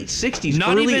fucking late 60s,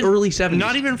 Not early even, 70s.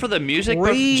 Not even for the music,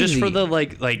 but just Crazy. for the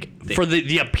for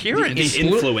the appearance. the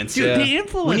influence. Dude, yeah. the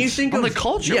influence When you think on of the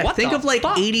culture. Yeah, what think the of like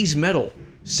fuck? 80s metal,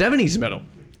 70s metal.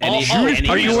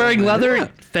 Are you wearing leather?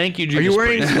 Thank you, Judas Are you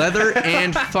wearing Priest. leather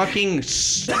and fucking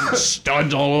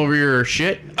studs all over your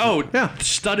shit? Oh, Yeah.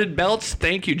 studded belts.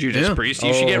 Thank you, Judas Yeah. Priest.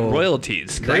 You should get Oh.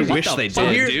 royalties. I What wish the they fuck,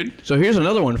 did. Here- dude. So here's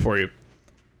another one for you.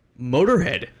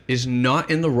 Motorhead is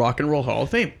not in the Rock and Roll Hall of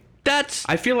Fame. That's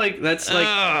I feel like that's like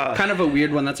kind of a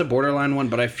weird one. That's a borderline one,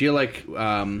 but I feel like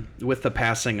with the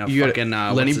passing of You got fucking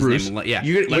Lenny what's his Bruce. name? Yeah,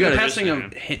 You like gotta- the passing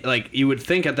of like you would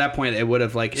think at that point it would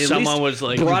have like at Someone least was,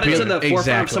 like, brought it to the forefront of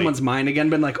Exactly. someone's mind again.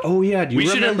 Been like, oh yeah, do you we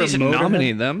should at remember least Motorhead?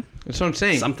 nominate them. That's what I'm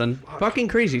saying. Something. Fucking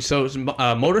crazy. So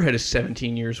Motorhead is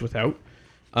 17 years without.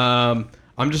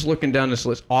 I'm just looking down this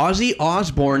list. Ozzy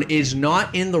Osbourne is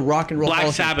not in the Rock and Roll Hall Black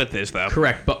of Fame. Sabbath is though.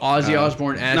 Correct, but Ozzy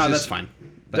Osbourne as No, his- that's fine.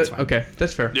 That's fine. Okay,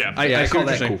 that's fair. Yeah. Yeah, I see call what you're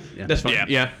that saying. cool. Yeah. That's fine. Yeah.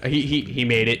 Yeah, he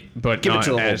made it, but Give it not to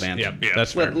the whole as, band. Yeah, Yeah.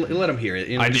 that's fair. Let him hear it.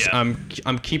 You know? I just Yeah.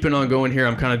 I'm keeping on going here.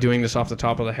 I'm kind of doing this off the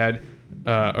top of the head,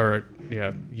 or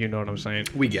yeah, you know what I'm saying.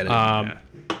 we get it.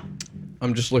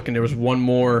 I'm just looking. There was one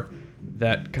more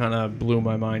that kind of blew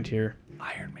my mind here.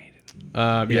 Iron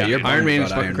Maiden. Yeah, you're Iron bummed Maiden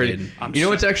is about fucking Iron crazy. Maiden. I'm You know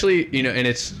so- what's actually, and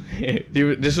it's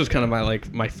this was kind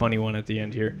of my funny one at the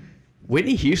end here.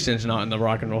 Whitney Houston's not in the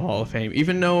Rock and Roll Hall of Fame,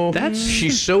 even though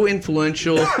she's so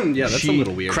influential. yeah, that's a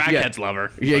little weird. Crackheads love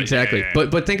her. Yeah, exactly. Yeah.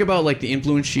 But think about like the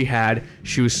influence she had.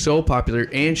 She was so popular,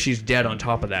 and she's dead on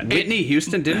top of that. Whitney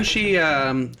Houston, didn't she?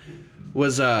 I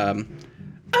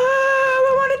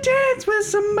want to dance with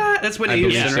somebody. That's Whitney I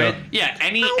believe Houston, so. right? Yeah,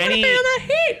 any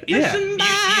Yeah. you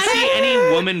see any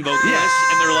woman vocalist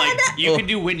and they're like, you can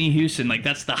do Whitney Houston, like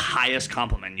that's the highest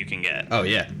compliment you can get. Oh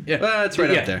yeah. Yeah, That's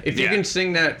right yeah. up there. If you Yeah. can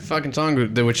sing that fucking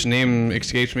song, which name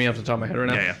escapes me off the top of my head right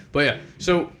now. Yeah, yeah. But yeah,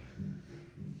 so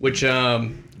which I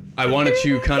wanted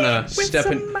to kind of step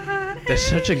in. That's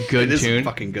such a good It is a tune.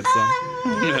 fucking good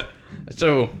song.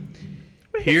 So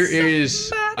here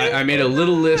is I made a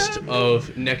little list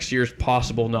of next year's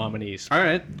possible nominees. All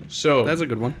right, So that's a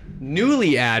good one.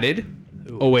 newly added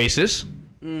Oasis.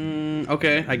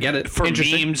 Okay, I get it. For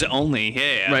Interesting. memes only.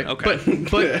 Yeah. Right. Okay.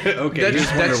 But Okay, that's,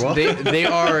 here's Wonderwall. they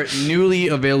are newly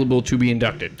available to be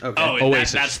inducted. Okay. Oh,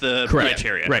 Oasis. that's the Correct.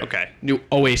 criteria. Right. Okay. New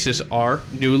Oasis are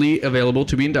newly available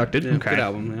to be inducted. Yeah, good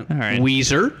album. All Yeah. right.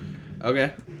 Weezer.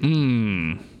 Okay.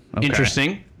 Okay.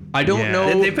 Interesting. I don't Yeah.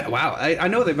 know. They've been, wow, I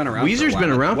know they've been around. Weezer's for a while. been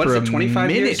around What's for it, 25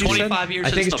 minute. years. you said? 25 years I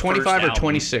think since it's the first 25 or album.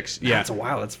 26. Yeah. That's a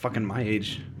wow. That's fucking my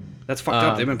age. That's fucked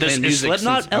up. They've been playing Is music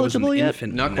Slipknot since I was an eligible yet?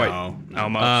 infant. Not quite. No.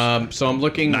 Almost. So I'm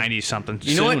looking. 90 something.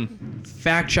 You know soon. what?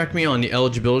 Fact check me on the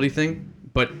eligibility thing,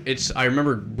 but it's. I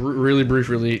remember really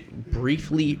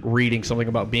briefly reading something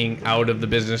about being out of the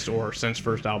business or since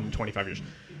first album 25 years.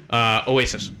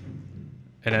 Oasis,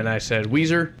 and then I said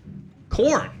Weezer,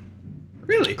 Korn.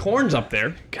 Really? Korn's up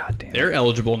there. God damn. They're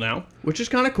eligible now, which is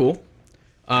kind of cool.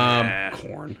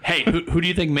 Corn. Hey, who do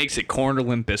you think makes it? Corn or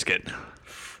Limp Bizkit?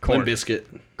 Limp Bizkit.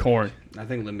 Korn. I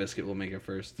think Limp Bizkit will make it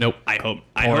first. Nope. I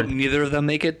hope neither of them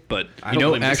make it, but I You hope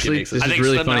know, Limp Bizkit actually, makes it. this I is think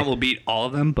really Slipknot funny. will beat all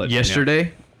of them. But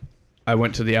Yesterday, I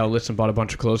went to the outlets and bought a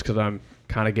bunch of clothes because I'm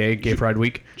kind of gay Pride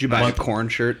Week. Did you buy a Corn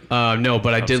shirt? No,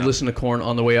 but I did so. listen to Korn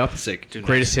on the way up. Sick.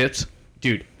 Greatest hits.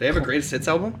 Dude, They have a greatest hits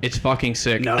album? it's fucking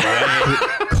sick. No.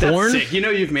 Korn, Sick. You know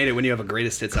you've made it when you have a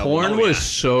greatest hits album. Korn Oh, was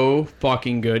so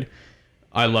fucking good.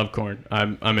 I love Korn.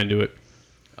 I'm into it.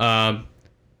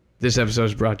 This episode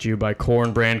is brought to you by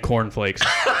Korn brand cornflakes.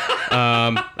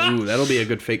 Ooh, that'll be a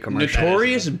good fake commercial.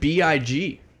 Notorious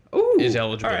B.I.G. Ooh. is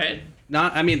eligible. all right.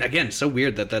 Not, I mean, again, so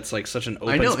weird that that's like such an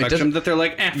open know, it spectrum doesn't- that they're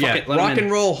like, fuck Yeah, it, let 'em Rock in.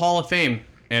 and Roll Hall of Fame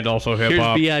and also hip Here's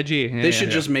hop. B.I.G. Yeah, They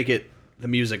should just make it the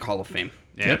Music Hall of Fame.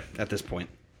 Yeah. Yep. At this point.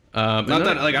 And Not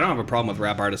then- that, like, I don't have a problem with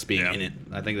rap artists being Yeah. in it.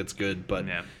 I think that's good, but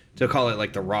Yeah. to call it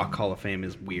like the Rock Hall of Fame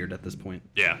is weird at this point.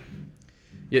 Yeah.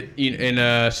 Yeah,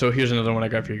 and so here's another one I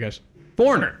got for you guys.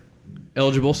 Foreigner,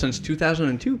 eligible since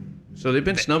 2002. So they've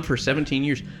been snubbed for 17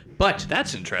 years. But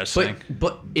That's interesting.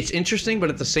 but it's interesting, but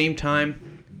at the same time,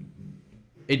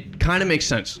 it kind of makes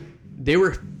sense. They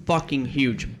were fucking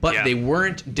huge, but Yeah. they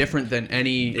weren't different than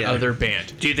any other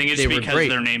band. Do you think it's They were because great.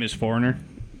 their name is Foreigner?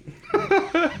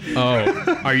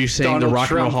 Oh, are you saying Donald the Rock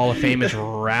and Roll Trump. Hall of Fame is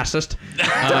racist?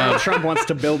 Donald Trump wants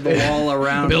to build the wall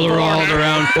around. Build a wall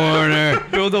around Foreigner.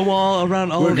 Build a wall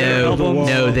around all of their albums.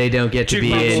 No, they don't get to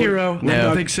be Jukebox in. Hero. I No,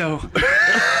 don't think so.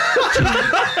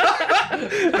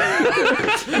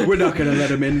 We're not going to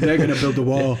let him in. They're going to build a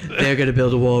wall. they're gonna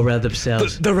build a wall around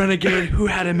themselves. The Renegade, who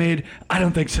had it made? I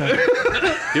don't think so.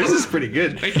 Yours is pretty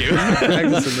good. Thank you.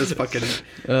 Practicing this fucking...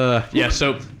 Yeah,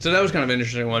 so that was kind of an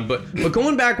interesting one, but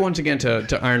going back once again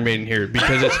to Iron Maiden here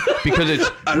because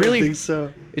it's really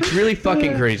so. it's really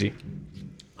fucking crazy.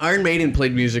 Iron Maiden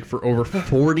played music for over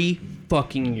 40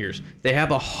 fucking years. They have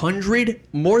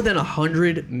more than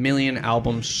 100 million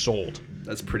albums sold.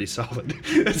 That's pretty solid.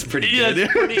 That's pretty Yeah,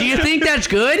 good. Do you think that's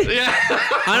good? Yeah.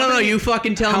 I don't know. You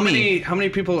fucking tell me. How many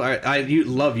people are... you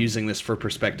love using this for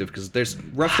perspective because there's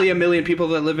roughly 1 million people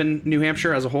that live in New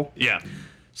Hampshire as a whole. Yeah.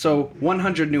 So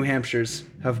 100 New Hampshires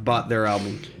have bought their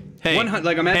album. Hey,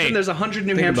 like imagine hey, there's 100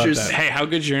 New think about Hampshires. that. Hey, how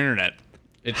good's your internet?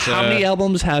 It's How many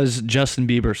albums has Justin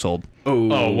Bieber sold?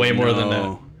 Oh, way more than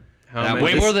no. that. How That many?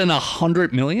 Way more than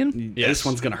 100 million? Yes. This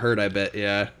one's gonna hurt. I bet.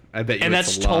 Yeah, I bet you. And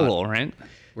it's that's a lot. total, right?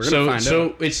 We're gonna find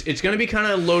out. it's gonna be kind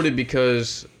of loaded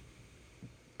because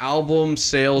album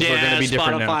sales are gonna be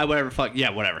different Spotify, now. whatever. Fuck yeah,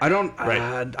 whatever. I don't. Right.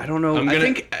 I don't know. I'm I gonna-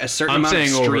 think a certain I'm amount of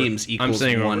saying over. streams I'm equals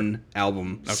saying over. one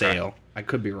album sale. I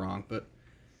could be wrong, but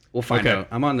we'll find Okay. out.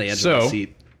 I'm on the edge So- of the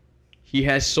seat. He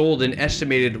has sold an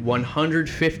estimated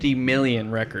 150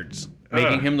 million records,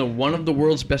 making him one of the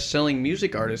world's best-selling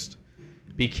music artists.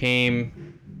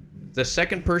 Became the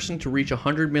second person to reach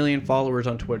 100 million followers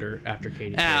on Twitter after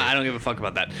Katy Perry. I don't give a fuck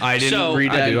about that. I didn't so,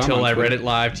 read I that do, I'm until on I read Twitter. it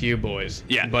live to you boys.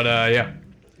 Yeah. But yeah.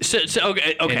 So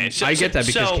okay. And So I get that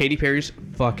because so, Katy Perry's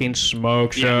fucking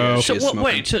smoke show. yeah, So is what, smoking.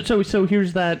 wait. So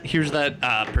here's that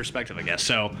perspective, I guess.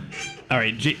 So, all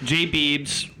right. J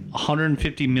Beebs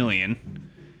 150 million.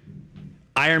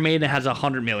 Iron Maiden has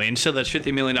 100 million, so that's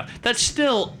 50 million. That's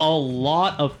still a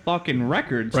lot of fucking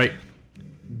records. Right.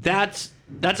 That's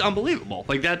unbelievable.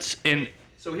 Like that's in.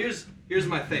 So here's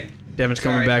my thing. Devin's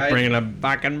coming Sorry, back, I- bringing a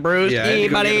fucking bruise. Yeah, I had Hey, to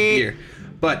go get a buddy. beer.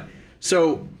 But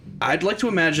so I'd like to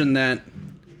imagine that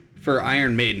for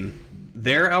Iron Maiden,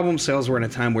 their album sales were in a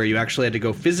time where you actually had to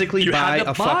go physically You buy had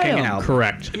to a buy fucking 'em. album.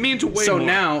 Correct. It means way So more.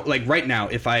 now, like right now,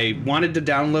 if I wanted to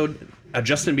download a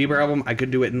Justin Bieber album, I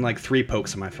could do it in like 3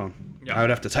 pokes on my phone. Yeah. I would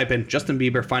have to type in Justin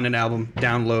Bieber, find an album,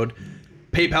 download.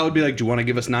 PayPal would be like, do you want to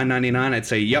give us $9.99? I'd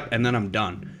say, yep, and then I'm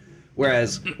done.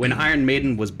 Whereas when Iron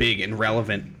Maiden was big and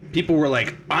relevant, people were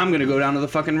like, I'm going to go down to the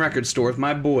fucking record store with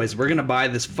my boys. We're going to buy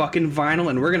this fucking vinyl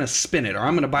and we're going to spin it. Or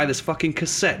I'm going to buy this fucking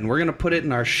cassette and we're going to put it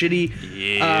in our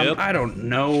shitty, I don't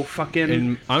know, fucking...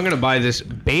 And I'm going to buy this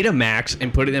Betamax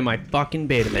and put it in my fucking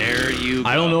Betamax. There you go.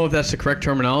 I don't know if that's the correct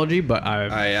terminology, but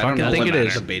I don't know think it what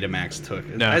is. the Betamax took.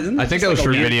 No, I think that was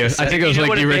for videos. I think it was You know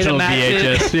like the what a original Betamax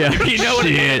VHS. is? Yeah. You know what a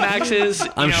Shit. Betamax is?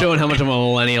 I'm showing how much of a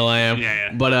millennial I am.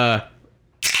 Yeah. But,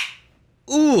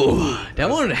 ooh, that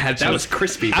one had some... That was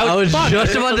crispy. I was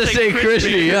just about to say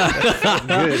crispy. Yeah,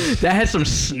 Good. that had some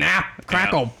snap,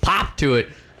 crackle, pop to it.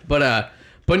 But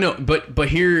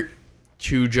here,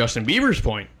 to Justin Bieber's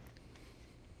point,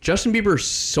 Justin Bieber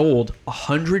sold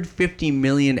 150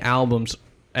 million albums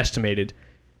estimated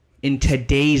in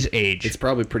today's age. It's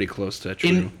probably pretty close to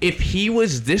true. If he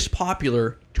was this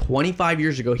popular 25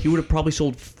 years ago, he would have probably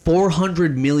sold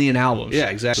 400 million albums. Yeah,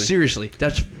 exactly. Seriously,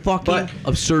 that's fucking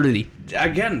absurdity.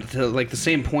 Again, to like the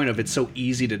same point of it's so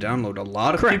easy to download. A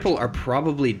lot of people are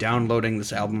probably downloading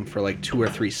this album for like 2 or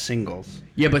 3 singles.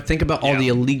 Yeah, but think about all the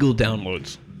illegal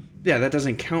downloads. Yeah, that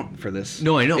doesn't count for this.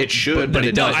 No, I know. It should, but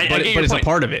it does. I But get your it's a point.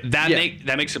 part of it. That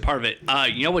makes it part of it.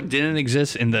 You know what didn't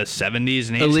exist in the 70s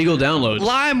and 80s? Illegal downloads.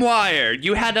 LimeWire.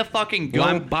 You had to fucking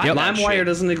go buy that LimeWire shit.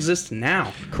 doesn't exist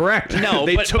now. Correct. No,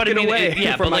 They but, took but I it mean, away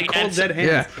yeah, from but my like cold as- dead hands.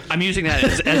 Yeah. I'm using that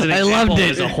as an I example loved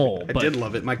it. as a whole. I But did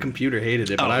love it. My computer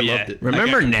hated it, but I loved it.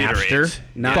 Remember I got computer Napster? AIDS.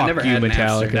 No, I Fuck never you, had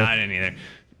Metallica. Napster. No, I didn't either.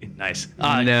 Nice.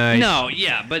 Nice. No,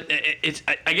 yeah, but it's.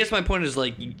 I guess my point is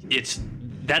like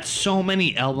that's so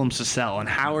many albums to sell, and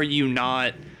how are you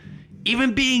not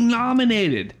even being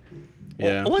nominated?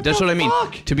 Yeah. That's the what I mean.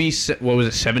 fuck? To be,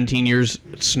 17 years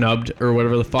snubbed or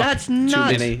whatever the fuck. That's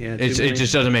nuts. many. Yeah, too It many.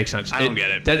 just doesn't make sense. I don't get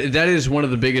it. That is one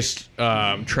of the biggest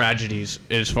tragedies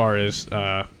as far as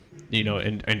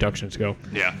inductions go.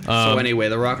 Yeah. So anyway,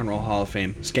 the Rock and Roll Hall of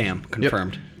Fame scam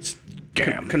confirmed.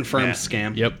 Confirmed Yeah.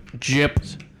 scam. Yep.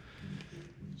 Gypped.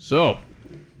 So.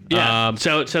 Yeah.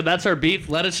 So that's our beef.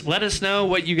 Let us know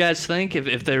what you guys think.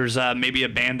 If there's maybe a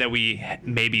band that we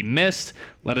maybe missed,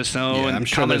 let us know Yeah, and I'm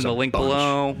sure comment there's in the a link bunch.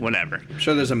 below. Whatever. I'm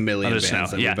sure there's a million Let us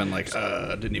bands know. that Yeah. we've been like,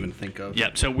 didn't even think of.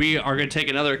 Yep. So we are going to take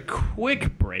another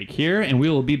quick break here, and we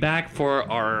will be back for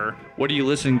our "What Are You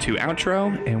Listening To"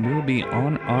 outro, and we'll be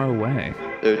on our way.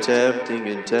 They're tempting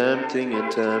and tempting and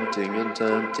tempting and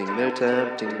tempting. They're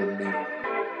tempting me.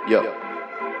 Yo.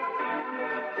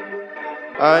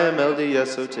 I am LDS,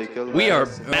 so take a We are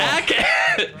last. back,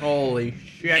 Holy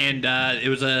shit. and it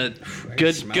was a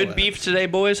smell good that. beef today,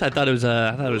 boys. I thought it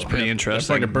was pretty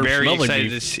interesting. like a burnt Very smelling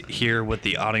excited beef. to hear what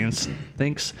the audience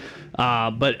thinks.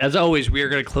 But as always, we are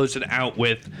going to close it out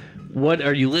with what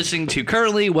are you listening to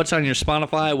currently? What's on your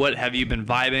Spotify? What have you been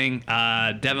vibing?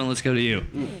 Devin, let's go to you.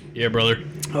 Yeah, brother.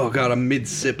 Oh god, I'm mid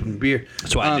sipping beer.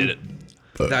 That's why I did it.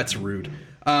 That's rude.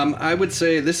 I would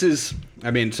say this is,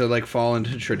 to like fall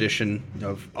into tradition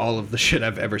of all of the shit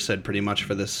I've ever said pretty much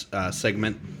for this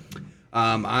segment.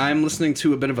 I'm listening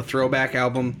to a bit of a throwback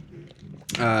album.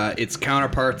 It's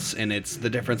Counterparts, and it's the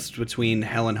difference between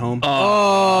Hell and Home.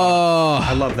 Oh.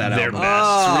 I love that They're album.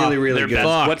 best. It's really, really They're good.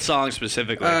 best. What song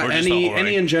specifically? Or just the Any whole any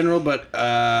thing? in general, but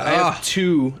I have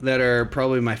 2 that are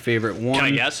probably my favorite. One, Can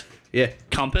I guess? Yeah,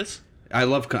 Compass? I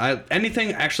love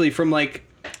anything actually from like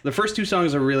the first 2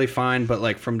 songs are really fine, but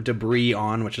like from Debris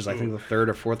on, which is I think the 3rd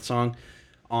or 4th song,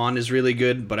 on is really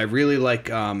good. But I really like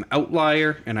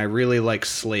Outlier, and I really like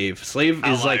Slave. Slave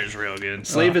is like Outlier's real good.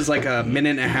 Slave is like a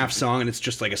minute and a half song, and it's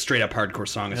just like a straight up hardcore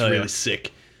song. It's really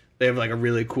sick. They have like a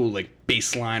really cool like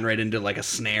bass line right into like a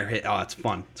snare hit. Oh, it's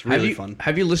fun. It's really fun.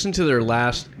 Have you listened to their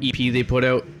last EP they put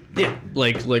out? Yeah.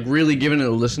 Like really giving it a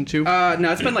listen to?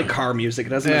 No, it's been like car music. It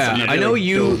doesn't. Yeah, it's I know really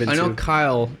you. dove I know into.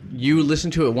 Kyle. You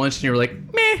listened to it once and you were like,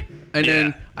 meh, and then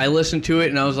Yeah. I listened to it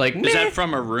and I was like, meh. Is that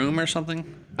from a room or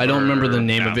something? I don't remember the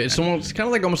name No. of it. It's kind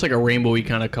of like almost like a rainbowy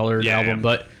kind of colored Yeah, album, yeah.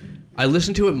 but I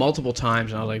listened to it multiple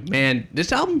times and I was like, man,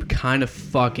 this album kind of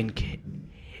fucking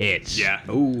hits. Yeah.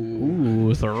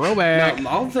 Ooh, throwback. No,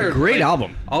 all of their Great like,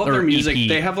 album. All of Or their music, EP.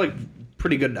 they have like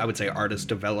pretty good, I would say, artist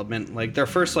development. Like the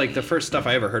first stuff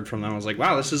I ever heard from them, I was like,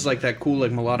 wow, this is like that cool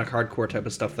like melodic hardcore type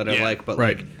of stuff that I Yeah, like. But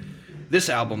right. like this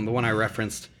album, the one I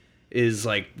referenced, is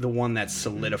like the one that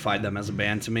solidified them as a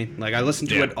band to me. Like I listened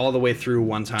to Yeah. it all the way through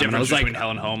one time, and I Difference was like, between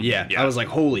Hell and Home. yeah, I was like,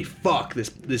 holy fuck, this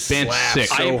Band's slaps sick.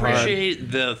 so I hard.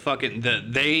 appreciate the fucking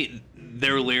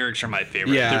their lyrics are my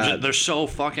favorite. Yeah. They're so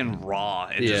fucking raw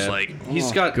and just like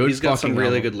he's got good some fucking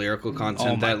really album. good lyrical content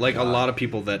Oh my that like a God. lot of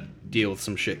people that deal with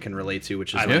some shit can relate to,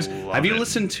 which is I nice. love Have you it.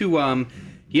 listened to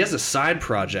he has a side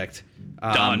project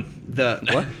Done.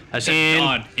 What? I said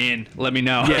done. In. Let me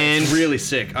know. Yeah, it's really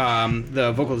sick.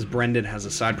 The vocalist Brendan has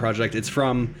a side project. It's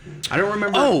from, I don't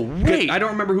remember. Oh, wait. I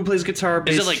don't remember who plays guitar,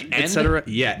 bass, Is it like End? etc.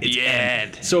 Yeah, it's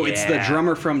End. So it's the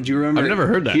drummer from. Do you remember? I've never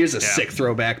heard that. Here's a sick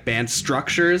throwback band,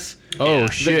 Structures. Oh,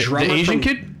 The shit. The drummer Asian from-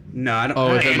 kid? No, I don't.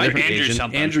 Oh, it Andrew- might be Andrew Asian.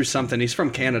 something. Andrew something. He's from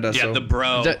Canada. Yeah, so the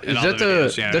bro. Is in all that the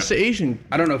videos, yeah. that's the Asian?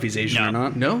 I don't know if he's Asian or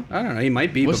not. No? I don't know. He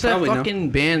might be. What's but that probably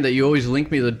fucking band that you always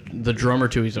link me the drummer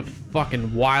to? He's a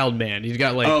fucking wild man. He's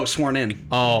got like No. Oh, Sworn In.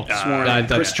 oh Sworn In.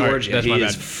 Chris George. Yeah, that's he my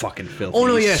is bad. fucking filthy. Oh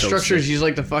no, He's yeah, so Structures. sick. He's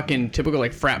like the fucking typical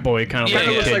like frat boy kind of Yeah, like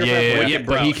yeah, kid. looks like a frat boy. yeah, Yeah, but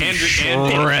bro. he can Andrew shred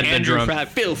the drum.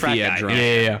 Frat Yeah, guy. drum.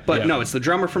 Yeah. But no, it's the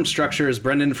drummer from Structures,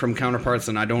 Brendan from Counterparts,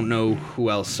 and I don't know who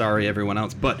else. Sorry, everyone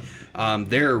else. But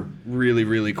they're really,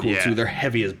 really cool Yeah. too. They're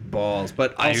heavy as balls.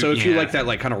 But also, if you yeah. like that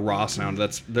like kind of raw sound,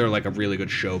 they're like a really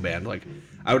good show band. Like,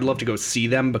 I would love to go see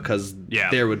them because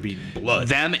there would be blood.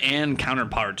 Them and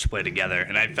Counterparts play together,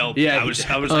 and I felt Yeah, I was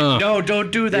like, no,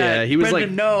 don't do that. Yeah, he was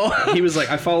Brendan, like, no. he was like,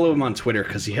 I follow him on Twitter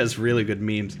because he has really good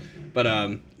memes. But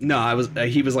no,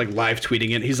 he was like live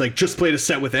tweeting it. He's like, just played a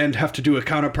set with End, have to do a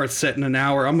Counterparts set in an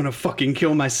hour. I'm gonna fucking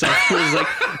kill myself. I was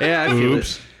like, yeah, I feel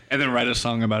it. And then write a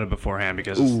song about it beforehand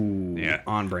because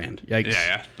On brand. Yikes.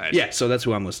 yeah. Nice. Yeah, so that's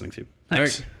who I'm listening to.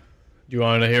 Nice. Do you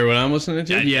want to hear what I'm listening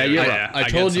to? Yeah, you're I, right. I I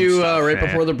get told some you stuff, right yeah.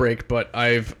 before the break, but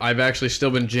I've actually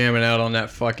still been jamming out on that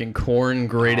fucking Korn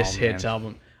Greatest Hits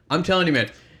album. I'm telling you, man,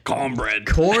 Cornbread.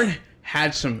 Korn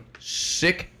had some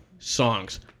sick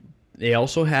songs. They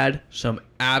also had some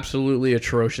absolutely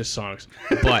atrocious songs,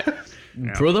 but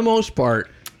for the most part,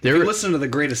 You they're listen to the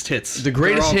greatest hits. the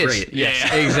greatest They're all hits. great.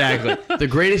 Yes, exactly. The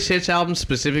greatest hits album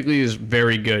specifically is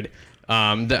very good.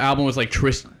 The album with like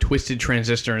Twisted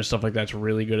Transistor and stuff like that's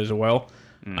really good as well.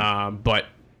 But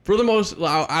for the most,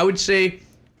 I would say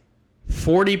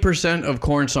 40% of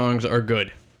Korn songs are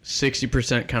good.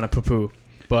 60% kind of poo-poo.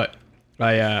 But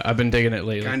I've been digging it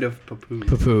lately. Kind of poo-poo.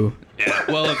 Poo-poo. Yeah.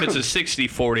 Well, if it's a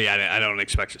 60-40, I don't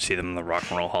expect to see them in the Rock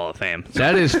and Roll Hall of Fame.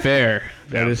 That is fair.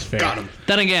 That is fair. Got him.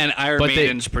 Then again, Iron But they-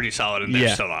 Maiden's pretty solid, and they're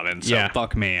Yeah. still not in. So Yeah.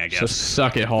 fuck me, I guess. So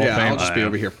suck it, Hall of Yeah, Fame. I'll just be yeah.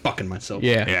 over here fucking myself.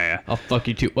 Yeah. Yeah. I'll fuck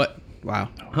you too. What? Wow.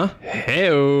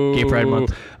 Hey-o. Gay Pride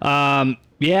Month.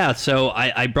 Yeah, so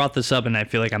I brought this up, and I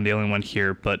feel like I'm the only one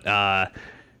here, but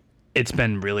it's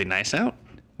been really nice out.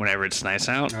 Whenever it's nice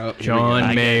out. Oh,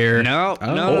 John Mayer. No.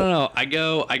 I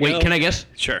go. Wait, can I guess?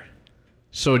 Sure.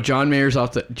 So John Mayer's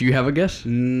off the... Do you have a guess?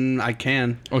 I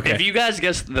can. Okay. If you guys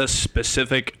guess the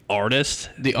specific artist,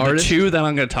 The artist? two that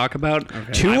I'm going to talk about,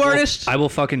 Two artists? I will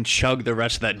fucking chug the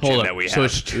rest of that Hold gin up. that we have. So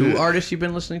it's two artists you've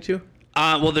been listening to?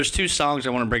 Well, there's two songs I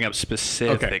want to bring up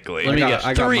specifically. Let me guess.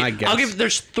 I got Three. my guess.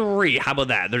 There's three. How about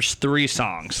that? There's three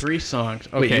songs. Three songs.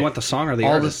 Okay. Wait, you want the song or the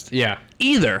All artist? this, yeah.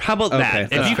 Either. How about Okay, that? If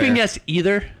that's you fair. can guess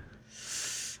either,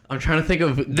 I'm trying to think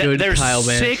of good there's Kyle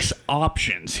bands. 6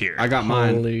 options here. I got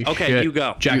mine. Holy Okay, shit. you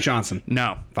go. Jack Johnson.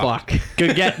 No. Fuck.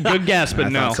 Good guess, but I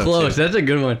no. thought so. Close. That's a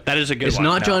good one. That is a good It's one.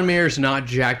 not No. John Mayer. It's not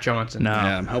Jack Johnson. No.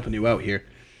 Yeah, I'm helping you out here.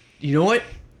 You know what?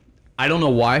 I don't know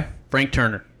why. Frank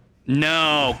Turner.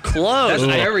 No, close. That's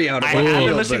very out of I left have been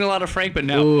field, listening but- to a lot of Frank, but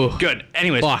no. Ooh. Good.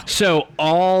 Anyways, Fuck. so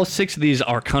all 6 of these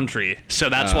are country, so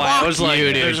that's why I was Fuck like, you,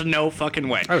 dude. "There's no fucking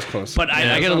way." I was close. but I Yeah,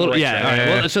 get it's a on little. the right Yeah. track. All right.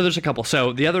 Yeah. Well, so there's a couple.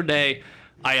 So the other day,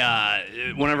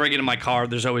 whenever I get in my car,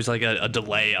 there's always like a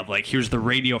delay of like, here's the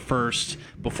radio first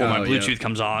before my Oh, Bluetooth yeah.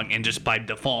 comes on, and just by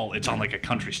default, it's on like a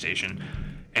country station.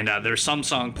 And there's some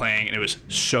song playing, and it was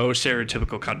so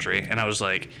stereotypical country, and I was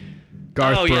like.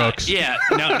 Garth Oh, Brooks. Yeah.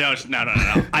 No.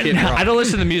 I don't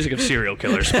listen to the music of serial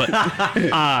killers, but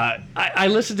I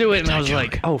listened to it and I was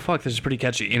like, oh fuck, this is pretty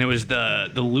catchy. And it was the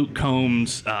Luke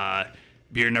Combs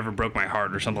 "Beer Never Broke My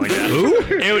Heart" or something like that.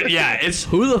 Who? Yeah, it's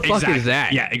Who the fuck exactly. is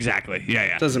that? Yeah, exactly.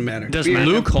 Yeah. Doesn't matter. Doesn't Beer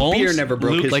matter. Luke Holmes? Beer never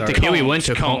broke Luke, his like the heart. kid we went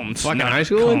to Combs. fucking No, high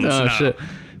school with? Combs, Oh, no. shit.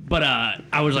 But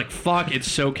I was like, fuck,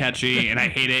 it's so catchy, and I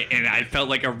hate it, and I felt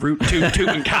like a root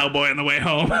tootin' cowboy on the way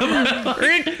home.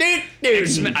 I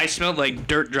smelled like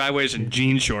dirt driveways and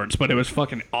jean shorts, but it was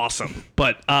fucking awesome.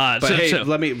 But But hey,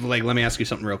 let me ask you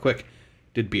something real quick.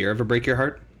 Did beer ever break your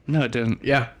heart? no, it didn't.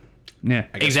 Yeah. Yeah,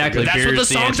 Exactly. That's what Beer's the the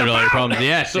song's answer to all your about. problems.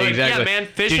 Yes, So, exactly. Yeah, man.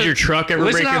 Fish Did your truck ever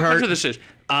break Listen your how heart? country this is.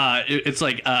 It's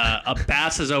like a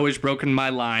bass has always broken my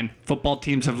line. Football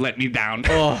teams have let me down.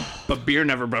 But beer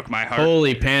never broke my heart.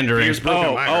 Holy pandering.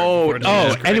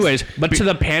 Anyways, but to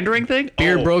the pandering thing,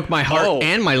 Beer broke my heart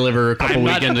and my liver a couple I'm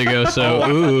not- weekends ago, so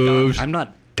oops. I'm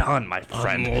not done, my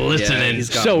friend. Listening. he's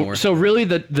got So more. so really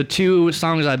the two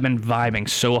songs I've been vibing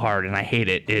so hard and I hate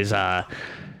it is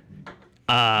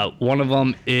one of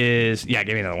them is give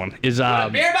me another one is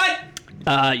Beer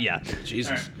bud! yeah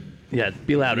Jesus. Yeah,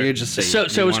 be louder. You just say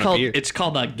so you it's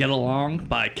called Get Along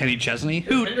by Kenny Chesney,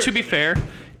 who, to be fair,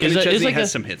 Kenny is Chesney like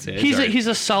has some hits. Yeah, he's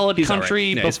a solid country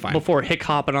all right. Yeah, he's fine. before hick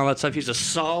hop and all that stuff. He's a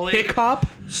solid Hick hop?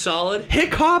 solid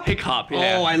Hick hop? hick hop.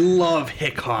 Yeah. Oh, I love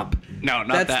hick hop. No,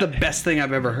 not That's that. the best thing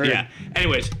I've ever heard. Yeah.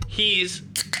 Anyways, he's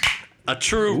a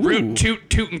true root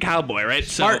tootin' cowboy, right?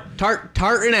 So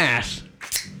Tart and ass.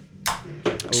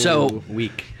 so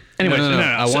Weak. anyways, No.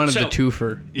 I so- wanted so- the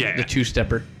twofer. Yeah. The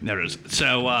two-stepper. There it is.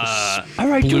 So all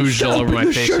right, Blues all over my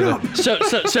face.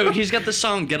 so he's got the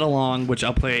song "Get Along," which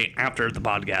I'll play after the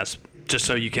podcast, just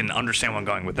so you can understand where I'm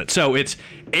going with it. So it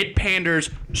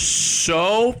panders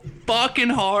so fucking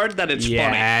hard that it's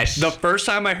Yes. funny. The first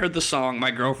time I heard the song, my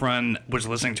girlfriend was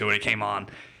listening to it. It came on,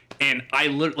 and I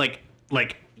like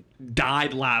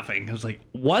died laughing. I was like,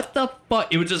 "What the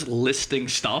fuck?" It was just listing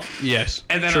stuff. Yes.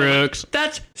 And then I was like, Trucks.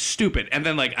 that's stupid. And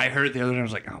then like I heard it the other day, I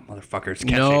was like, "Oh motherfucker, it's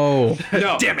catchy." No.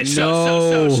 No, Damn it.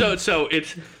 So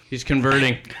it's He's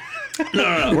converting.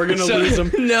 We're going to lose him.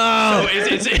 No.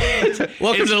 it's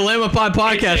Welcome to the Lamb of Pod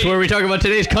podcast, where we talk about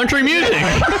today's country music.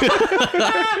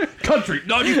 country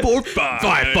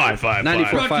 94.5 5.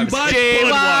 94.5.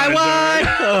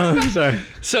 JYY. Oh, sorry.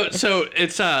 So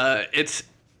it's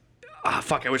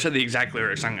fuck, I wish I had the exact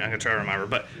lyrics. I'm gonna try to remember,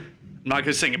 but I'm not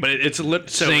gonna sing it. But it's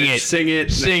Sing it. Sing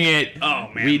it. Sing it. Oh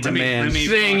man, We let me demand.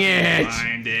 Sing it.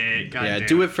 Find it. God Yeah, damn.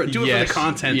 do it for the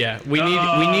content. Yeah, we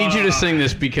need you to sing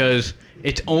this because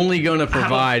it's only going to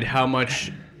provide how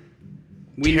much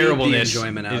We terribleness. need the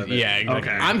enjoyment out of it. Yeah, exactly.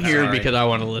 Okay. I'm here Sorry. because I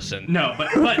want to listen. No,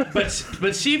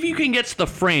 but see if you can get to the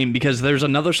frame, because there's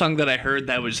another song that I heard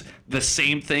that was the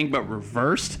same thing but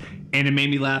reversed, and it made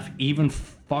me laugh even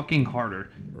fucking harder.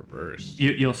 Reverse.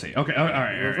 You'll see. Okay. All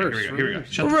right. Here we go.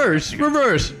 Shut the-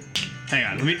 Reverse. Hang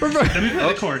on. Let me Reverse. play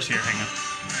the chorus here. Hang on.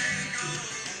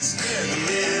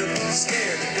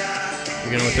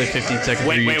 We're gonna within 15 seconds.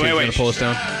 Wait, or wait, YouTube's wait, gonna wait. pull us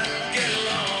down.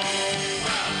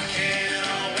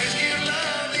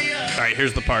 All right.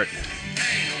 Here's the part.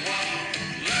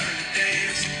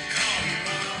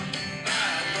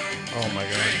 Oh my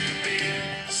god.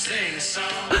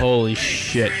 Holy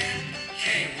shit.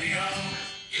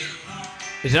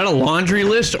 Is that a laundry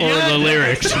list or the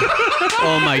lyrics?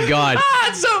 Oh my god.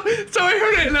 So I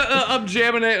heard it and I'm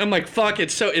jamming it. I'm like, fuck,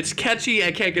 it's catchy.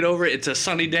 I can't get over it. It's a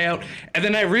sunny day out. And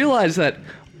then I realized that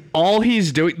all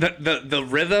he's doing, the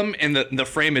rhythm and the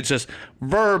frame, it's just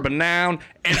verb and noun.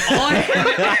 And all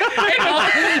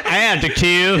I Add to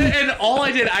queue. and all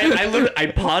I did, I literally, I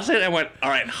paused it and went,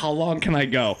 all right, how long can I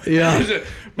go? Yeah.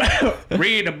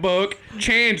 Read a book,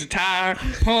 change a tire,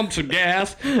 pump some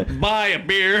gas, buy a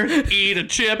beer, eat a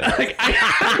chip. Like,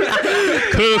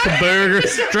 Cook a burger,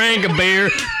 drink a beer,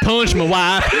 punch my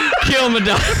wife, kill my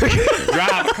dog.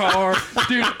 drive a car.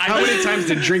 Dude, How many times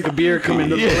did drink a beer come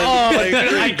into the Oh,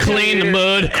 I clean the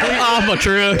mud off my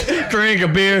truck, drink a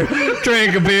beer.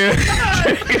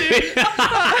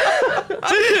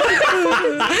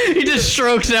 He just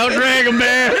strokes out, drink a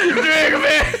beer.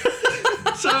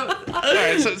 all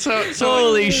right, so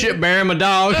Holy shit, bury my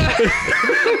dog.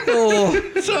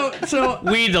 so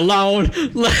Weed the lawn.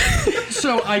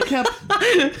 So I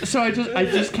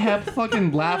just kept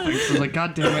fucking laughing. So I was like,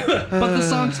 God damn it. But the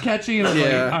song's catchy and I'm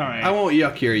like, all right. I won't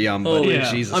yuck your yum, but yeah.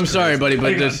 Jesus I'm sorry, Christ. buddy, but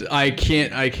Hang on. this I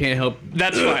can't help.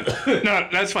 That's fine. No,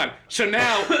 that's fine. So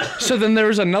then there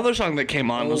was another song that came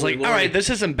on. I was like, all right, this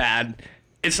isn't bad.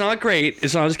 It's not great.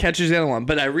 It's not as catchy as the other one.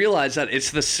 But I realized that it's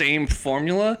the same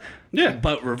formula,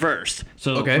 but reversed.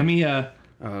 So Okay. let me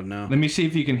Oh no. let me see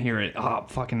if you can hear it. Oh,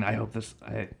 fucking, I hope this.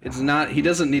 It's not. He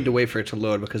doesn't need to wait for it to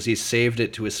load because he saved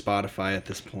it to his Spotify at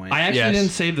this point. I actually Yes.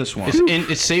 didn't save this one.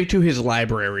 It's saved to his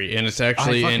library, and it's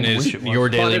actually I in fucking his wish it was. Your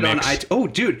Bought Daily it on Mix. Oh,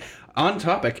 dude. On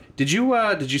topic. Did you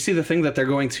see the thing that they're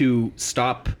going to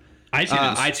stop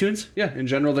iTunes. iTunes? Yeah. In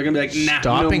general, they're gonna be like, nah,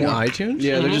 Stopping no more. iTunes?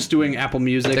 Yeah, they're just doing Apple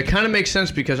Music. That kind of makes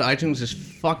sense because iTunes is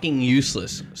fucking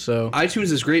useless. So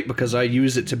iTunes is great because I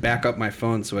use it to back up my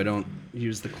phone, so I don't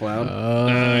use the cloud.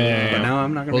 yeah. But now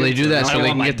I'm not gonna. well, be they able do to. that Now so I they want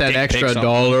can my get that dick extra pics on.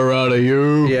 dollar out of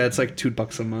you. Yeah, it's like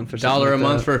 $2 a month or something. $1 a like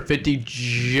month that. for 50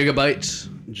 gigabytes.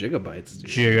 gigabytes.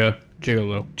 Dude.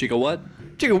 Gigolo. Chico, what?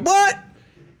 Giga what?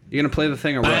 You gonna play the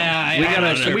thing or what? I we don't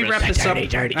gotta. know. Can we wrap this up?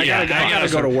 Dirty. I gotta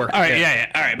go to work. All right, yeah.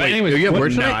 All right, but anyways, you have what- work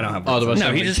No, tonight? I don't have Oh, work. the rest No,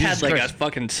 of he it. just had Jesus like Christ. a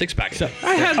fucking six pack. So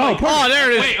I had. Oh,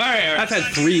 there it is. wait, all right. I've had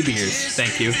 3 beers.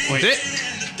 Thank you. Wait,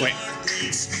 It? wait.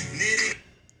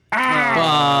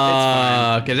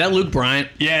 Fuck. Is that Luke Bryant?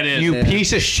 Yeah, it is. You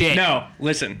piece of shit. No,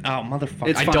 listen. Oh, motherfucker.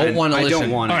 It's I fine. don't wanna I listen.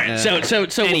 don't want it. All right,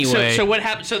 so Anyway. so what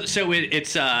happened? So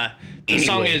it's the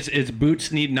song is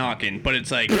boots need knocking, but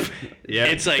it's like Yeah.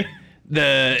 it's like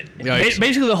the Yikes.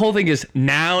 basically the whole thing is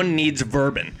noun needs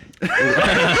verbing. So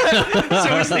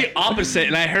it was the opposite,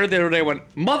 and I heard the other day when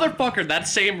motherfucker, that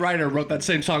same writer wrote that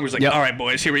same song. Was like, all right,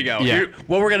 boys, here we go. Yeah.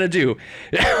 What we're gonna do?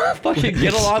 Fucking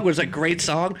Get Along was a great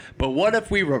song, but what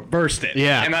if we reversed it?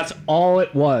 Yeah. and that's all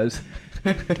it was.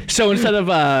 So instead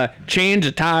of change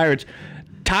a tire, it's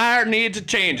tire needs a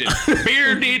changing,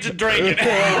 beer needs a drinking.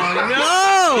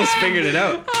 No! Just figured it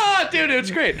out. Oh, dude, it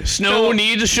was great. Snow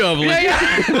needs a shoveling.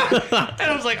 Yeah. And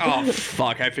I was like, oh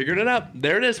fuck, I figured it out.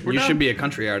 There it is. We're You done. should be a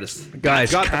country artist.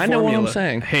 Guys, Got the Kind of what I'm formula.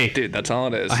 saying. Hey. Dude, that's all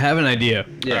it is. I have an idea.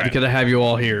 Yeah. Because I have you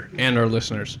all here and our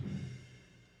listeners.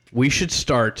 We should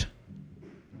start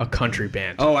a country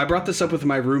band. Oh, I brought this up with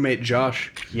my roommate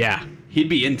Josh. Yeah. He'd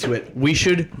be into it. We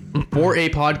should, for a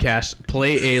podcast,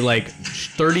 play a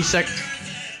 30-second...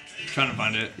 Trying to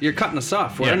find it. You're cutting us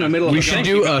off. We're in the middle of We a should thing.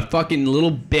 do a fucking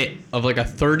little bit of like a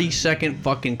 30-second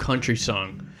fucking country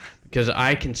song. Because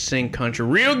I can sing country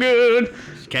real good.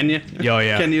 Can you? Yo,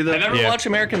 yeah. Can you? Have you ever Yeah. watched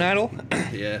American Idol?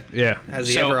 Yeah. Yeah. Has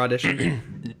he So- ever auditioned?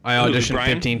 I auditioned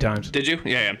Brian? 15 times. Did you?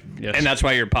 Yeah. Yes. And that's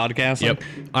why you're podcasting? Yep.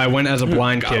 I went as a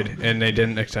blind kid and they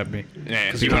didn't accept me.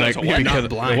 Yeah. you went as a what? because Not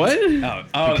blind. What?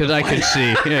 Oh, Because I could see.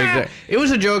 Yeah, exactly. It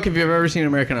was a joke if you've ever seen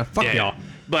American Idol. Fuck yeah. y'all.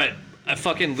 But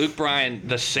fucking Luke Bryan,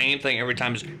 the same thing every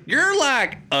time is, you're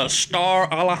like a star,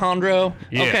 Alejandro.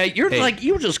 Yeah. Okay, you're Hey. like,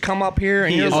 you just come up here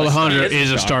and you're is like, Alejandro he is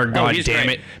a star. God he's damn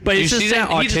great. it! But Did it's you just see that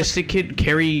he just- autistic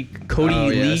kid, Cody Oh,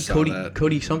 yeah, I Lee, saw Cody that.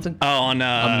 Cody something? Oh, on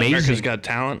Amazing. America's Got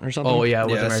Talent or something? Oh yeah,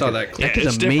 with Yeah, I American. saw that clip. That kid's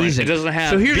It's different. amazing. It doesn't have.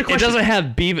 So here's a It question. doesn't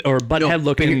have beaver or butthead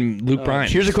looking Luke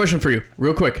Bryan. Here's a question for you,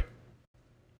 real quick.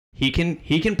 He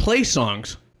can play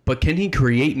songs, but can he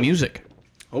create music?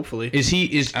 Hopefully. don't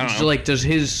so know. like does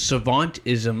his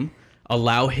savantism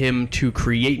allow him to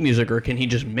create music, or can he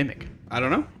just mimic? I don't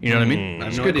know. You know what I mean? I have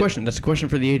That's no a good idea. question. That's a question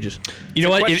for the ages. You know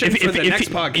what? question for the next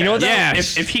podcast. You know what? though?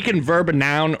 Yes. If he can verb a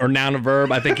noun or noun a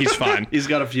verb, I think he's fine. He's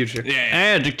got a future. Yeah.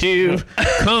 Adjective,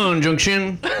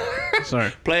 conjunction.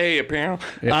 Sorry. Play a piano.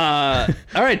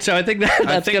 All right, so I think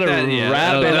that's think gonna that- yeah,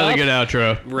 wrap it Another up. good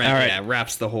outro. Right, All right. Yeah,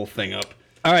 wraps the whole thing up.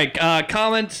 All right,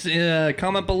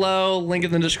 comment below, link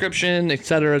in the description,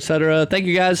 etc., etc. Thank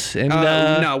you guys, and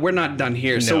No, we're not done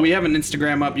here. So no. we have an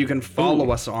Instagram up. You can follow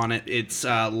us on it. It's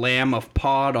Lamb of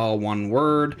Pod, all one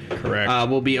word. Correct.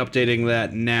 We'll be updating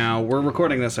that now. We're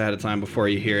recording this ahead of time before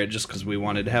you hear it, just because we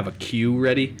wanted to have a cue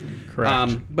ready.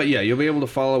 Correct. But yeah, you'll be able to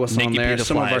follow us on Nikki there. P. the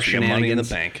Some of Fly, our she got money in the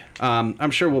shenanigans. bank. I'm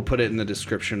sure we'll put it in the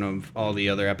description of all the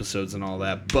other episodes and all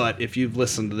that. But if you've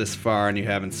listened to this far and you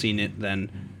haven't seen it, then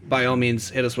by all means,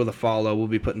 hit us with a follow. We'll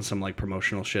be putting some like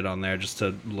promotional shit on there just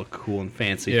to look cool and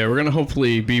fancy. Yeah, we're gonna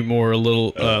hopefully be a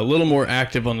little more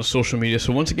active on the social media.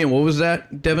 So once again, what was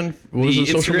that, Devin? What was The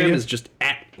the social Instagram media? is just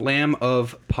at Lamb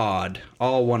of Pod,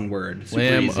 all one word. Super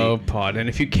Lamb easy. of Pod. And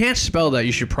if you can't spell that,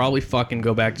 you should probably fucking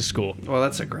go back to school. Well,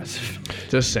 that's aggressive.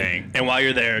 Just saying. and while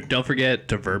you're there, don't forget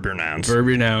to verb your nouns. Verb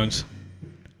your nouns.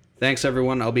 Thanks,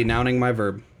 everyone. I'll be nouning my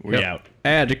verb. We out.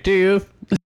 Adjective.